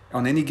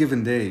 on any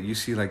given day you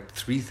see like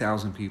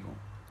 3,000 people,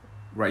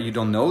 right? You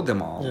don't know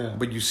them all, Yeah.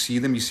 but you see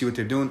them. You see what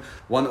they're doing.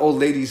 One old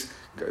lady's,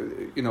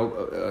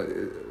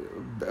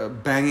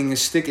 banging a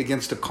stick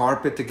against the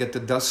carpet to get the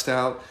dust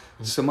out.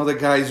 Some other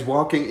guy's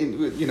walking in,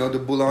 the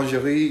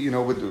boulangerie,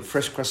 with the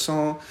fresh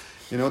croissant.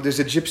 There's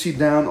a gypsy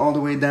down all the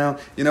way down.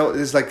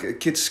 There's like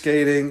kids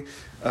skating.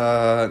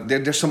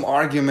 There's some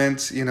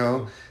arguments.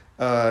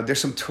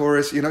 There's some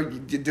tourists.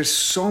 There's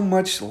so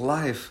much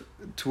life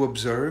to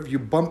observe. You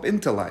bump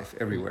into life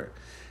everywhere,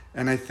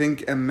 and I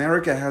think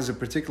America has a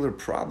particular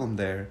problem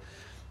there,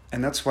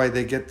 and that's why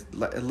they get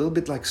a little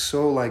bit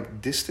so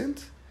distant,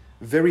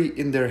 very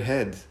in their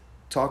head.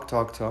 Talk.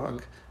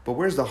 But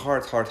where's the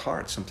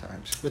heart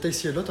sometimes? But I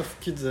see a lot of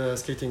kids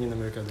skating in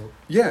America though.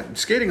 Yeah,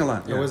 skating a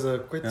lot. I was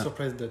quite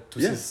surprised to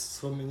see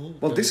so many.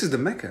 Well, this is the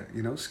Mecca,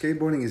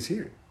 skateboarding is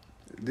here.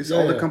 Yeah,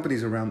 all the yeah.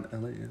 companies around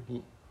LA,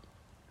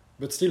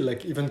 But still,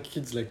 even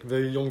kids,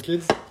 very young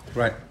kids.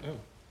 Right. Yeah.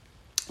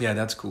 Yeah,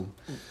 that's cool.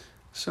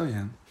 So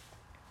yeah,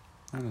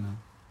 I don't know.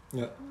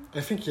 Yeah,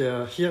 I think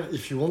here,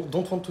 if you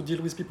don't want to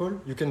deal with people,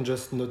 you can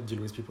just not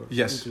deal with people.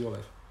 Yes. Into your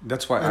life.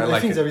 That's why And I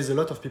like think it. there is a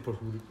lot of people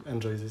who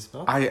enjoy this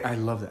part. I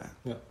love that.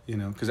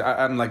 Yeah. Because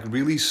I'm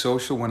really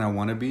social when I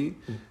want to be,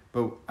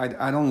 but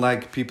I don't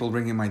like people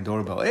ringing my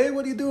doorbell. Hey,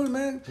 what are you doing,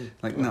 man?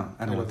 No,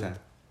 I don't want that.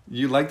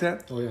 You like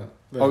that? Oh yeah.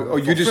 Oh,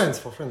 you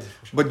just for friends,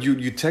 for sure. But you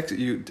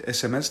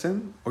SMS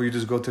them, or you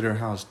just go to their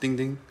house, ding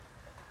ding.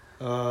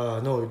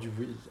 No,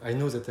 I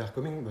know that they are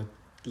coming, but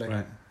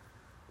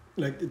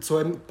so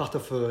I'm part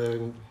of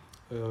a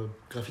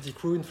graffiti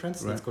crew in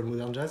France that's called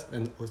Modern Jazz,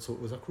 and also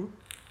other crew,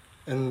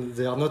 and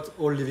they are not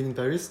all living in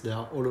Paris. They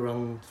are all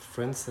around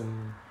France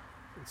and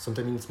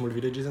sometimes in small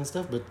villages and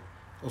stuff. But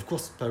of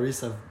course,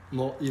 Paris have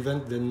more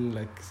event than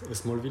a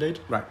small village.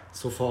 Right.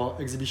 So for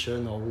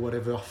exhibition or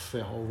whatever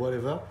fair or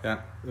whatever,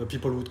 yeah,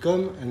 people would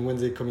come, and when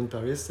they come in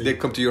Paris, they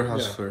come to your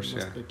house first.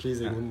 Most likely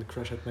they wouldn't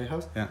crash at my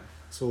house. Yeah.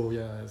 So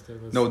yeah,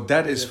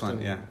 that is fun.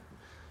 Yeah.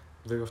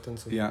 Very often,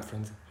 so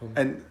friends home.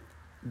 And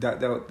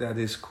that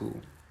is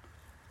cool.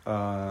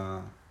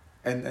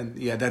 And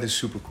yeah, that is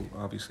super cool,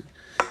 obviously.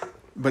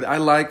 But I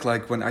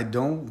like when I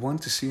don't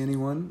want to see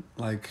anyone,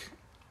 I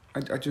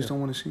just don't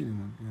want to see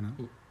anyone,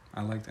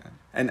 I like that.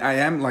 And I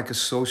am a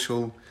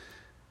social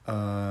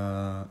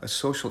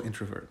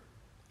introvert.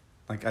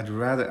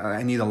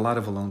 I need a lot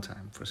of alone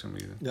time for some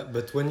reason. Yeah,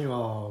 but when you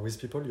are with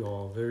people, you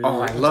are very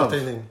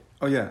entertaining.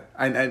 Oh yeah,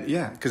 and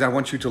yeah, because I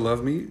want you to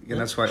love me, and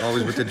that's why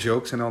always with the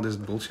jokes and all this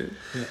bullshit.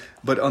 Yeah.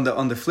 But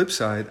on the flip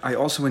side, I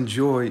also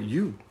enjoy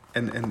you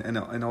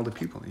and all the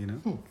people,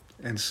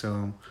 And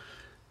so,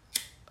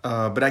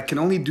 but I can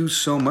only do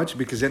so much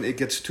because then it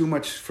gets too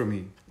much for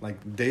me,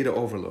 data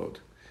overload.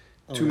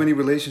 Too many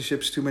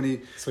relationships, too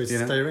many. So it's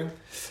tiring?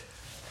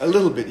 A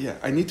little bit, yeah.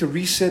 I need to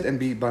reset and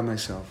be by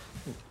myself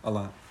a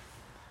lot.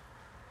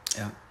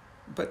 Yeah,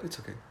 but it's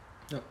okay.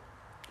 Yeah.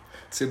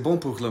 C'est bon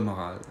pour le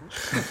moral.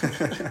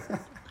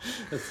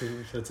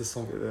 That's a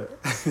song. Yeah,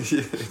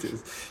 it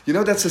is.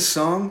 That's a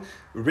song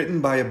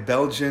written by a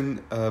Belgian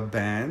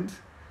band.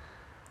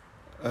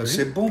 Really?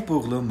 C'est bon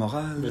pour le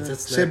moral.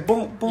 C'est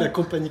bon. La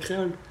Compagnie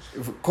Créole.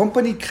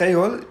 Compagnie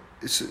Créole.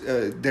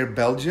 They're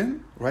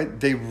Belgian, right?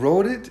 They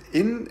wrote it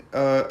in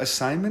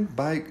assignment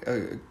by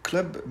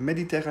Club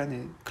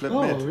Méditerranée. Club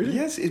Med. Really?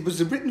 Yes, it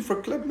was written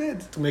for Club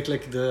Med. To make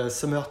the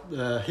summer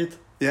hit.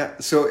 Yeah.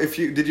 So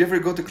did you ever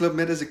go to Club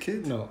Med as a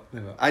kid? No,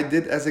 never. I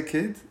did as a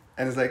kid,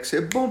 and it's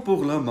c'est bon pour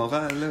le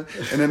moral.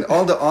 And then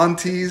all the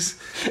aunties,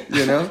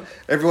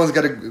 everyone's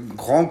got a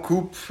grand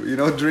coupe,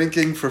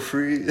 drinking for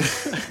free.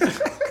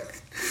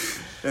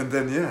 And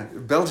then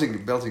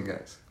Belgian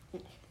guys.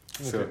 Okay.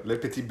 So les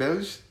petits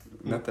Belges.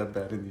 Not that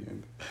bad in the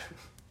end.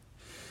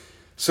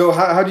 So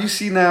how do you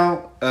see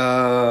now?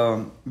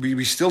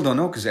 We still don't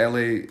know because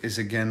LA is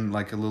again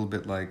a little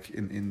bit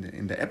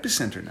in the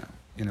epicenter now.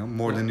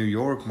 More than New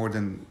York, more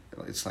than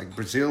it's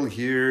Brazil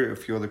here, a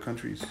few other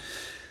countries.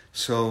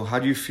 So how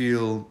do you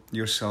feel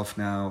yourself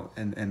now?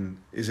 And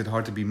is it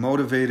hard to be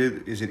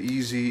motivated? Is it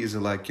easy? Is it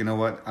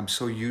what? I'm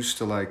so used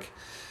to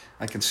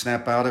I can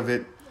snap out of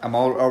it. I'm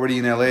already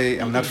in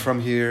LA. I'm not from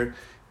here.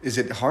 Is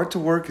it hard to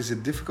work? Is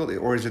it difficult?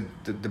 Or is it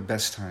the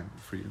best time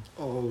for you?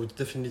 Oh,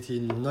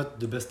 definitely not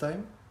the best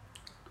time.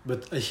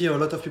 But I hear a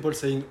lot of people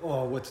saying,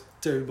 oh, what a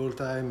terrible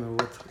time.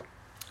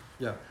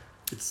 yeah,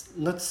 it's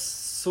not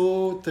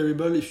so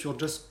terrible if you're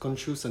just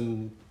conscious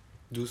and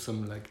do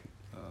some like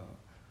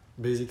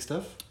basic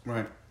stuff.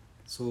 Right.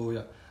 So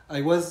yeah,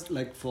 I was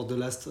like for the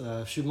last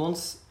few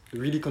months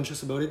really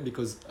conscious about it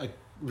because I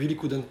really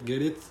couldn't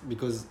get it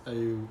because I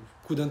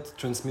couldn't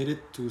transmit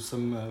it to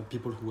some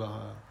people who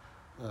are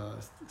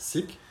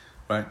sick.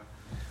 Right.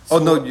 So, Oh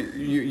no,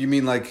 you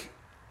mean like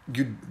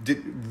you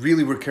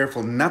really were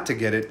careful not to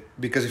get it,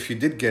 because if you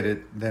did get it,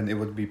 then it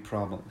would be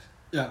problems.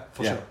 Yeah,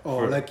 for Yeah, sure.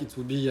 Or for- like it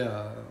would be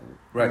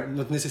Right.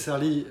 not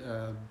necessarily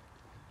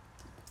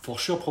for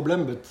sure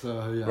problem, but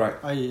yeah, Right.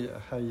 I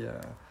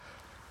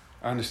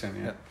I understand.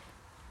 Yeah. Yeah.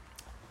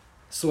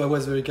 So I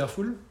was very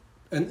careful,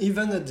 and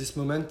even at this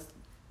moment,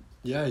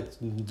 yeah,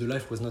 the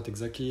life was not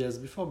exactly as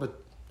before, but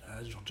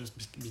you're just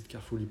a bit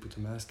careful. You put a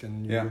mask and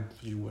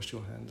you wash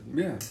your hand. And,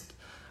 Yeah.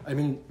 I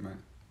mean,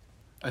 Right.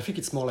 I think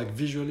it's more like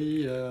visually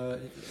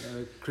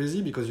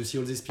crazy because you see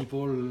all these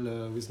people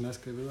with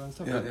masks everywhere and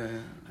stuff. Yeah, but yeah,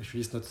 yeah.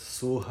 actually, it's not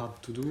so hard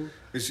to do.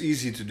 It's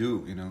easy to do,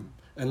 you know.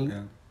 And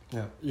Yeah.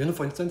 yeah, you know,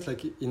 for instance,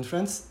 like in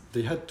France,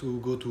 they had to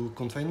go to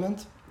confinement,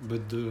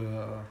 but the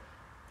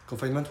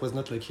confinement was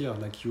not like here.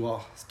 Like you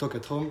are stuck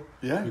at home,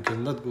 Yeah. you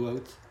cannot go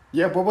out.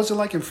 Yeah. What was it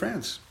like in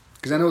France?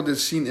 Because I know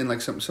this scene in like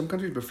some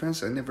countries, but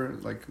France I never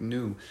like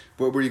knew.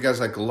 But were you guys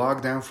like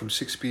locked down from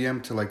 6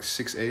 p.m. to like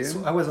 6 a.m.?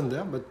 So I wasn't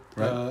there, but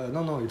Right.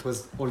 no, it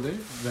was all day.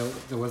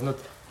 There was not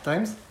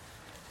times,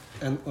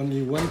 and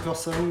only one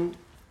person.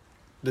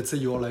 Let's say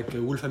you are like a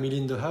whole family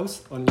in the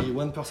house. Only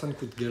one person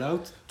could get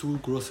out to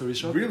grocery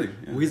shop Really?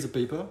 Yeah. with the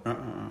paper,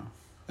 And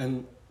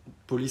and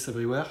police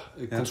everywhere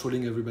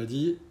controlling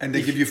everybody. they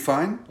If- give you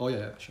fine? Oh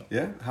yeah, sure.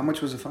 Yeah. How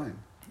much was the fine?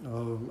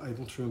 I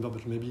don't remember,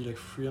 but maybe like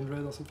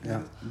 300 or something. Yeah.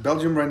 Like that.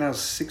 Belgium right now is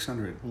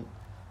 600.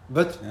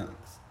 But Yeah.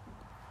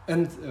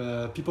 and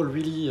people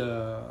really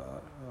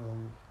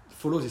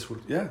follow this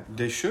rule Yeah.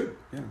 They should.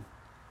 Yeah.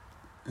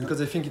 because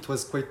I think it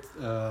was quite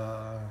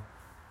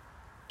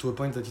to a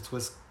point that it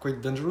was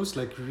quite dangerous.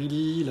 Like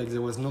really, like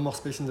there was no more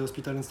space in the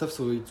hospital and stuff,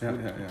 so it Yeah,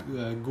 would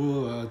yeah,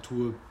 go to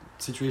a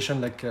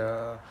situation like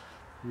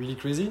really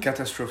crazy.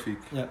 Catastrophic.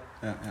 Yeah.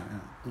 Yeah. Yeah.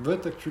 Yeah.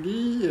 But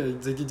actually,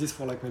 they did this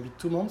for like maybe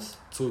 2 months,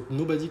 so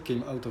nobody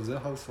came out of their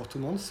house for 2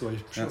 months. So I'm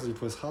sure Yeah.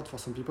 it was hard for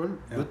some people,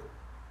 Yeah. but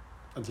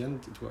at the end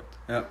it worked.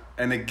 Yeah,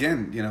 and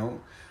again, you know,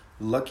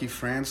 lucky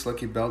France,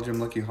 lucky Belgium,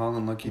 lucky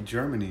Holland, lucky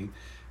Germany,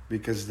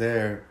 because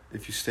there,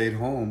 if you stayed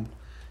home,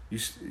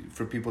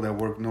 for people that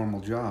work normal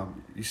job,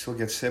 you still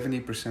get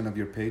 70% of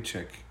your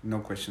paycheck, no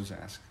questions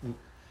asked.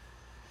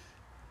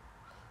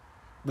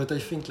 But I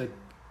think like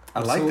I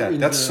like also that.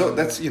 in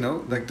That's you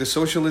know, like the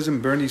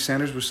socialism Bernie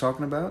Sanders was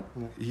talking about.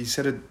 Yeah. He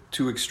said it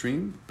too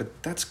extreme, but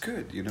that's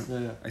good, you know.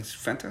 yeah. It's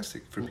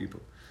fantastic for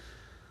people.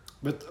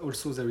 But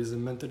also there is a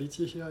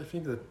mentality here. I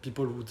think that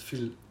people would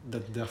feel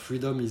that their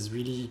freedom is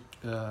really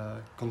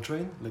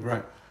constrained, like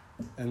Right.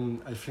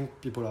 and I think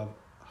people have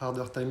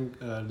harder time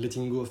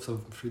letting go of some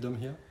freedom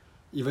here,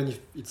 even if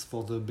it's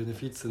for the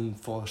benefits and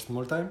for a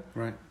small time.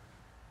 Right.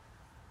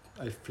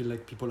 I feel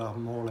like people are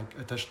more like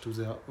attached to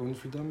their own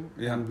freedom.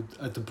 Yeah. And would,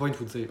 at the point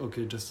would say,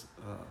 okay, just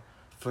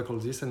fuck all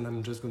this, and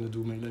I'm just gonna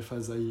do my life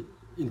as I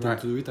intend Right.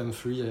 to do it. I'm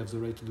free. I have the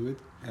right to do it.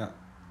 Yeah.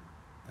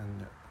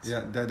 And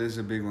Yeah, that is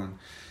a big one.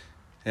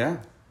 Yeah,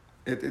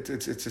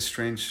 it's a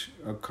strange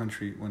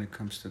country when it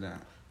comes to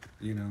that,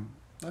 you know.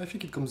 I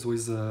think it comes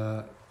with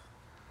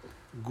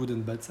good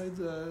and bad sides.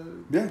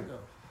 Yeah.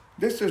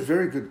 There's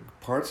very good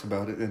parts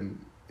about it, and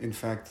in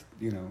fact,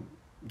 you know,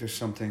 there's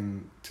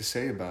something to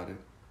say about it.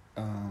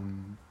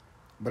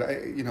 But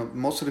you know,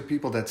 most of the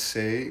people that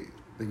say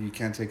that you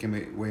can't take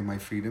away my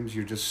freedoms,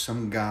 you're just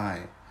some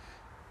guy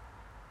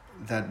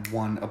that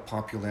won a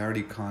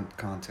popularity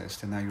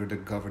contest, and now you're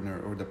the governor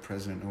or the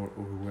president or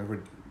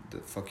whoever the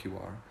fuck you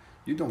are.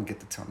 You don't get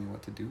to tell me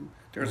what to do.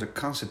 There's a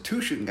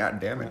constitution,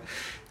 goddammit.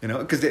 You know,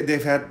 because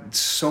they've had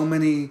so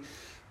many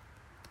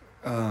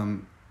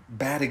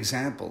bad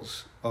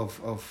examples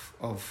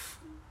of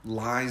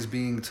lies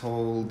being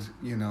told,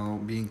 you know,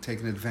 being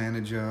taken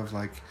advantage of.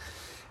 Like,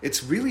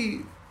 it's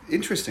really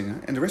interesting. Huh?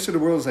 And the rest of the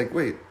world is like,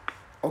 wait,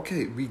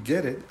 okay, we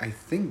get it. I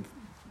think,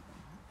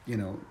 you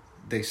know,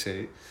 they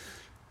say,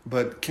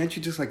 but can't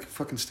you just like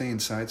fucking stay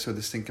inside so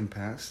this thing can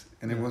pass?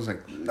 And everyone's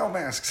like, no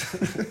masks.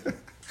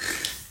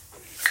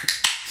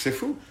 C'est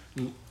fou.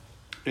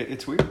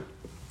 It's weird.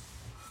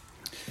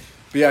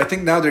 But yeah, I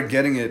think now they're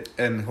getting it,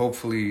 and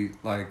hopefully,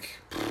 like,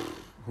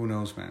 who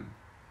knows, man?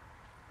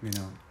 You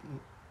know,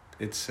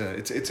 it's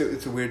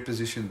a weird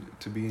position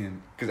to be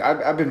in, because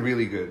I've been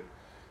really good.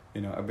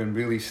 You know, I've been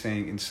really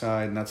staying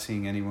inside, not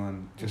seeing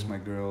anyone, just my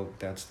girl.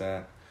 That's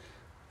that.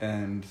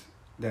 And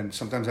then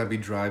sometimes I'd be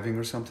driving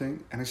or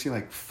something, and I see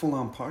like full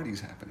on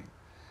parties happening,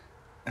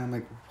 and I'm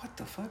like, what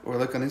the fuck? Or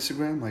like on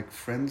Instagram, like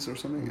friends or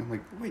something. I'm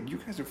like, wait, you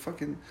guys are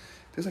fucking.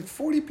 There's like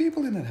 40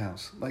 people in that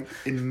house, like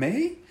in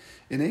May,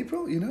 in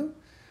April, you know.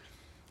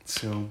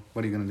 So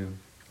what are you gonna do?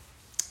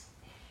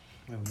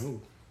 I don't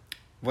know.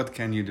 What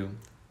can you do?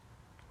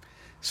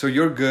 So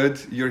you're good.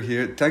 You're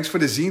here. Thanks for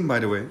the zine, by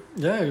the way.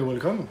 Yeah, you're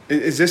welcome.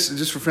 Is this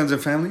just for friends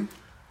and family?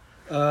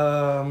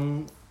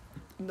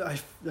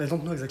 I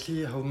don't know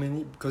exactly how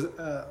many, because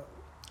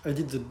I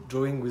did the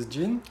drawing with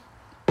Jean,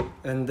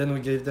 and then we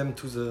gave them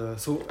to the.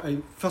 So I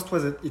first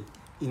was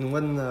in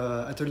one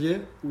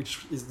atelier,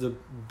 which is the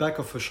back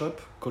of a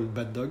shop called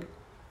Bad Dog,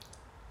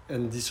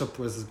 and this shop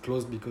was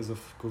closed because of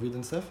COVID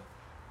and stuff.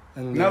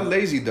 And Not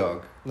Lazy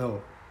Dog.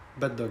 no,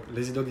 Bad Dog.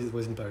 Lazy Dog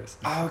was in Paris.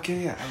 Oh,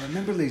 okay, yeah, I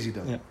remember Lazy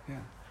Dog. Yeah. yeah.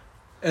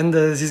 And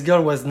this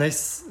girl was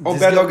nice. Oh,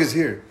 this Bad girl- Dog is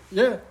here.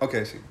 Yeah.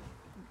 Okay, I see.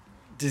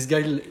 This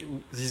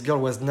girl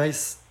was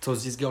nice. So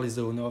this girl is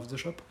the owner of the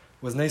shop.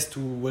 Was nice to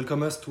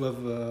welcome us to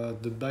have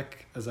the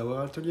back as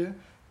our atelier,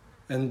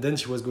 and then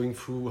she was going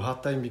through a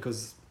hard time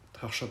because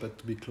her shop had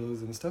to be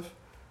closed and stuff.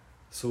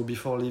 So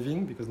before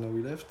leaving, because now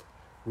we left,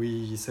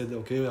 we said,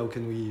 okay, how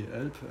can we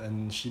help?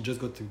 And she just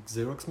got a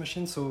Xerox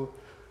machine, so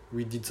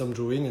we did some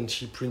drawing, and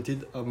she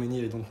printed how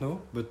many I don't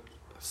know, but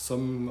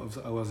some of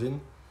the hours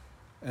in.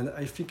 And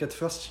I think at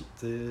first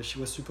she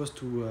was supposed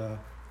to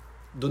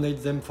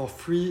donate them for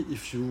free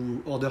if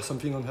you order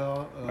something on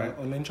her Right.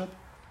 online shop.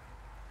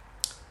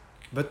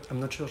 But I'm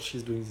not sure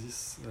she's doing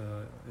this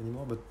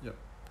anymore. But yeah,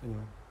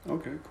 anyway.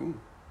 Okay, cool.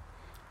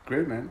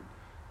 Great, man.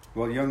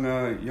 Well, young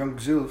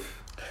Zulf,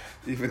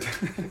 even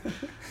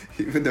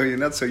even though you're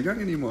not so young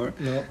anymore.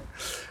 No.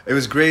 It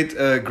was great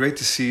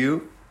to see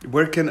you.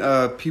 Where can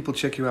people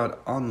check you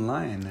out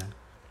online?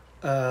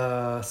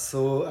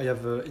 So I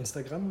have an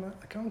Instagram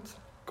account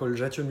called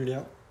Jathieu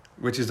Mulien.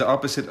 Which is the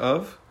opposite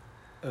of?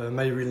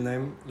 My real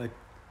name,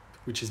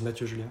 which is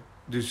Mathieu Julien.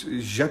 Dus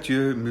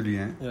Jathieu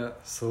Mulien. Yeah,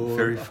 so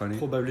Very funny.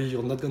 Probably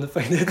you're not gonna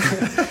find it.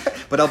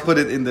 But I'll put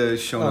it in the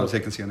show Oh. notes. I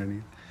can see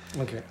underneath.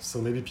 Okay, so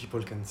maybe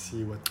people can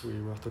see what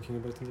we were talking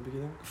about in the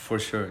beginning. For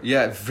sure.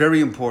 Yeah, very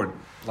important.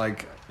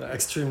 Like,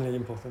 Extremely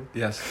important.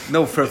 yes.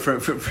 No, for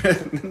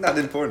not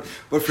important.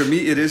 But for me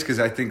it is, because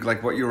I think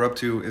like what you're up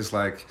to is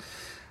like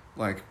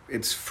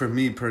it's, for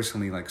me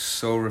personally, like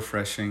so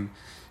refreshing.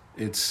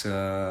 It's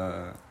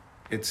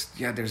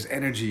yeah, there's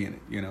energy in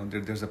it, you know.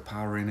 There's a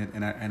power in it,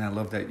 and I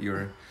love that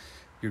you're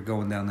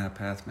going down that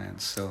path, man.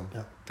 So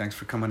Yeah. thanks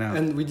for coming out.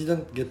 And we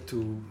didn't get to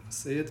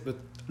say it, but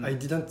I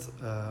didn't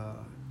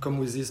come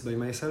with this by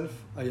myself.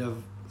 I have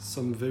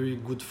some very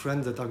good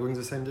friends that are going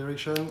the same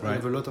direction. I Right.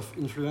 have a lot of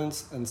influence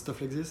and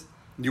stuff like this.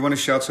 Do you want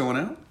to shout someone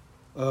out?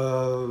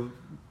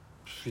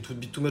 It would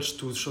be too much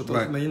to shout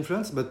Right. out my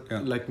influence, but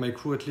Yeah. like my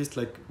crew at least,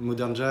 like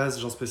Modern Jazz,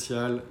 Jean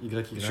Spécial,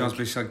 YY. Jean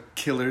Spécial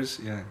Killers,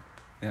 yeah.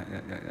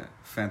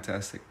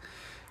 Fantastic,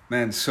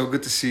 man. So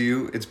good to see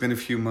you. It's been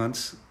a few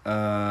months,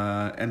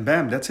 and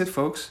bam, that's it,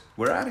 folks.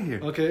 We're out of here.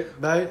 Okay,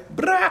 bye.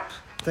 Brap.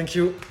 Thank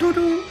you.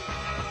 Doo-doo.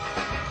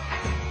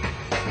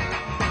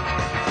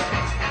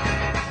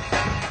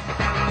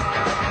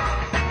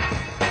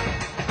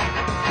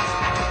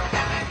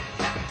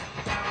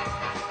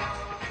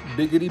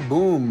 Biggity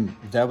boom.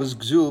 That was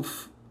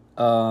Xulf.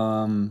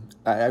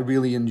 I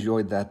really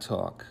enjoyed that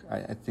talk.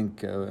 I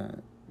think,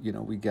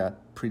 we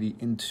got pretty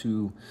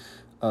into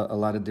a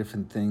lot of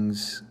different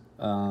things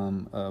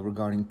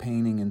regarding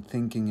painting and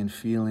thinking and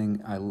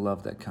feeling. I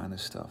love that kind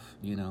of stuff,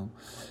 you know.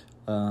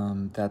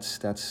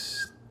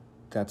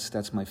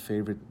 That's my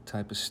favorite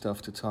type of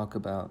stuff to talk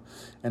about.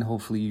 And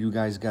hopefully you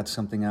guys got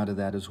something out of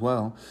that as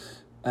well.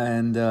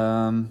 And,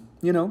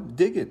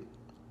 dig it.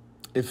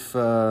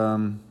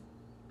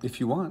 If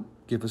you want,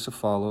 give us a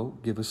follow,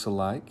 give us a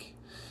like,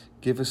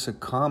 give us a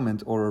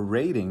comment or a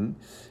rating.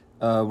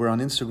 We're on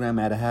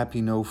Instagram at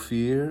Happy No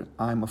Fear.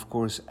 I'm, of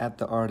course, at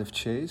The Art of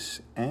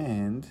Chase.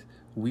 And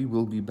we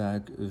will be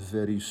back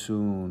very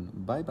soon.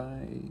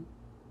 Bye-bye.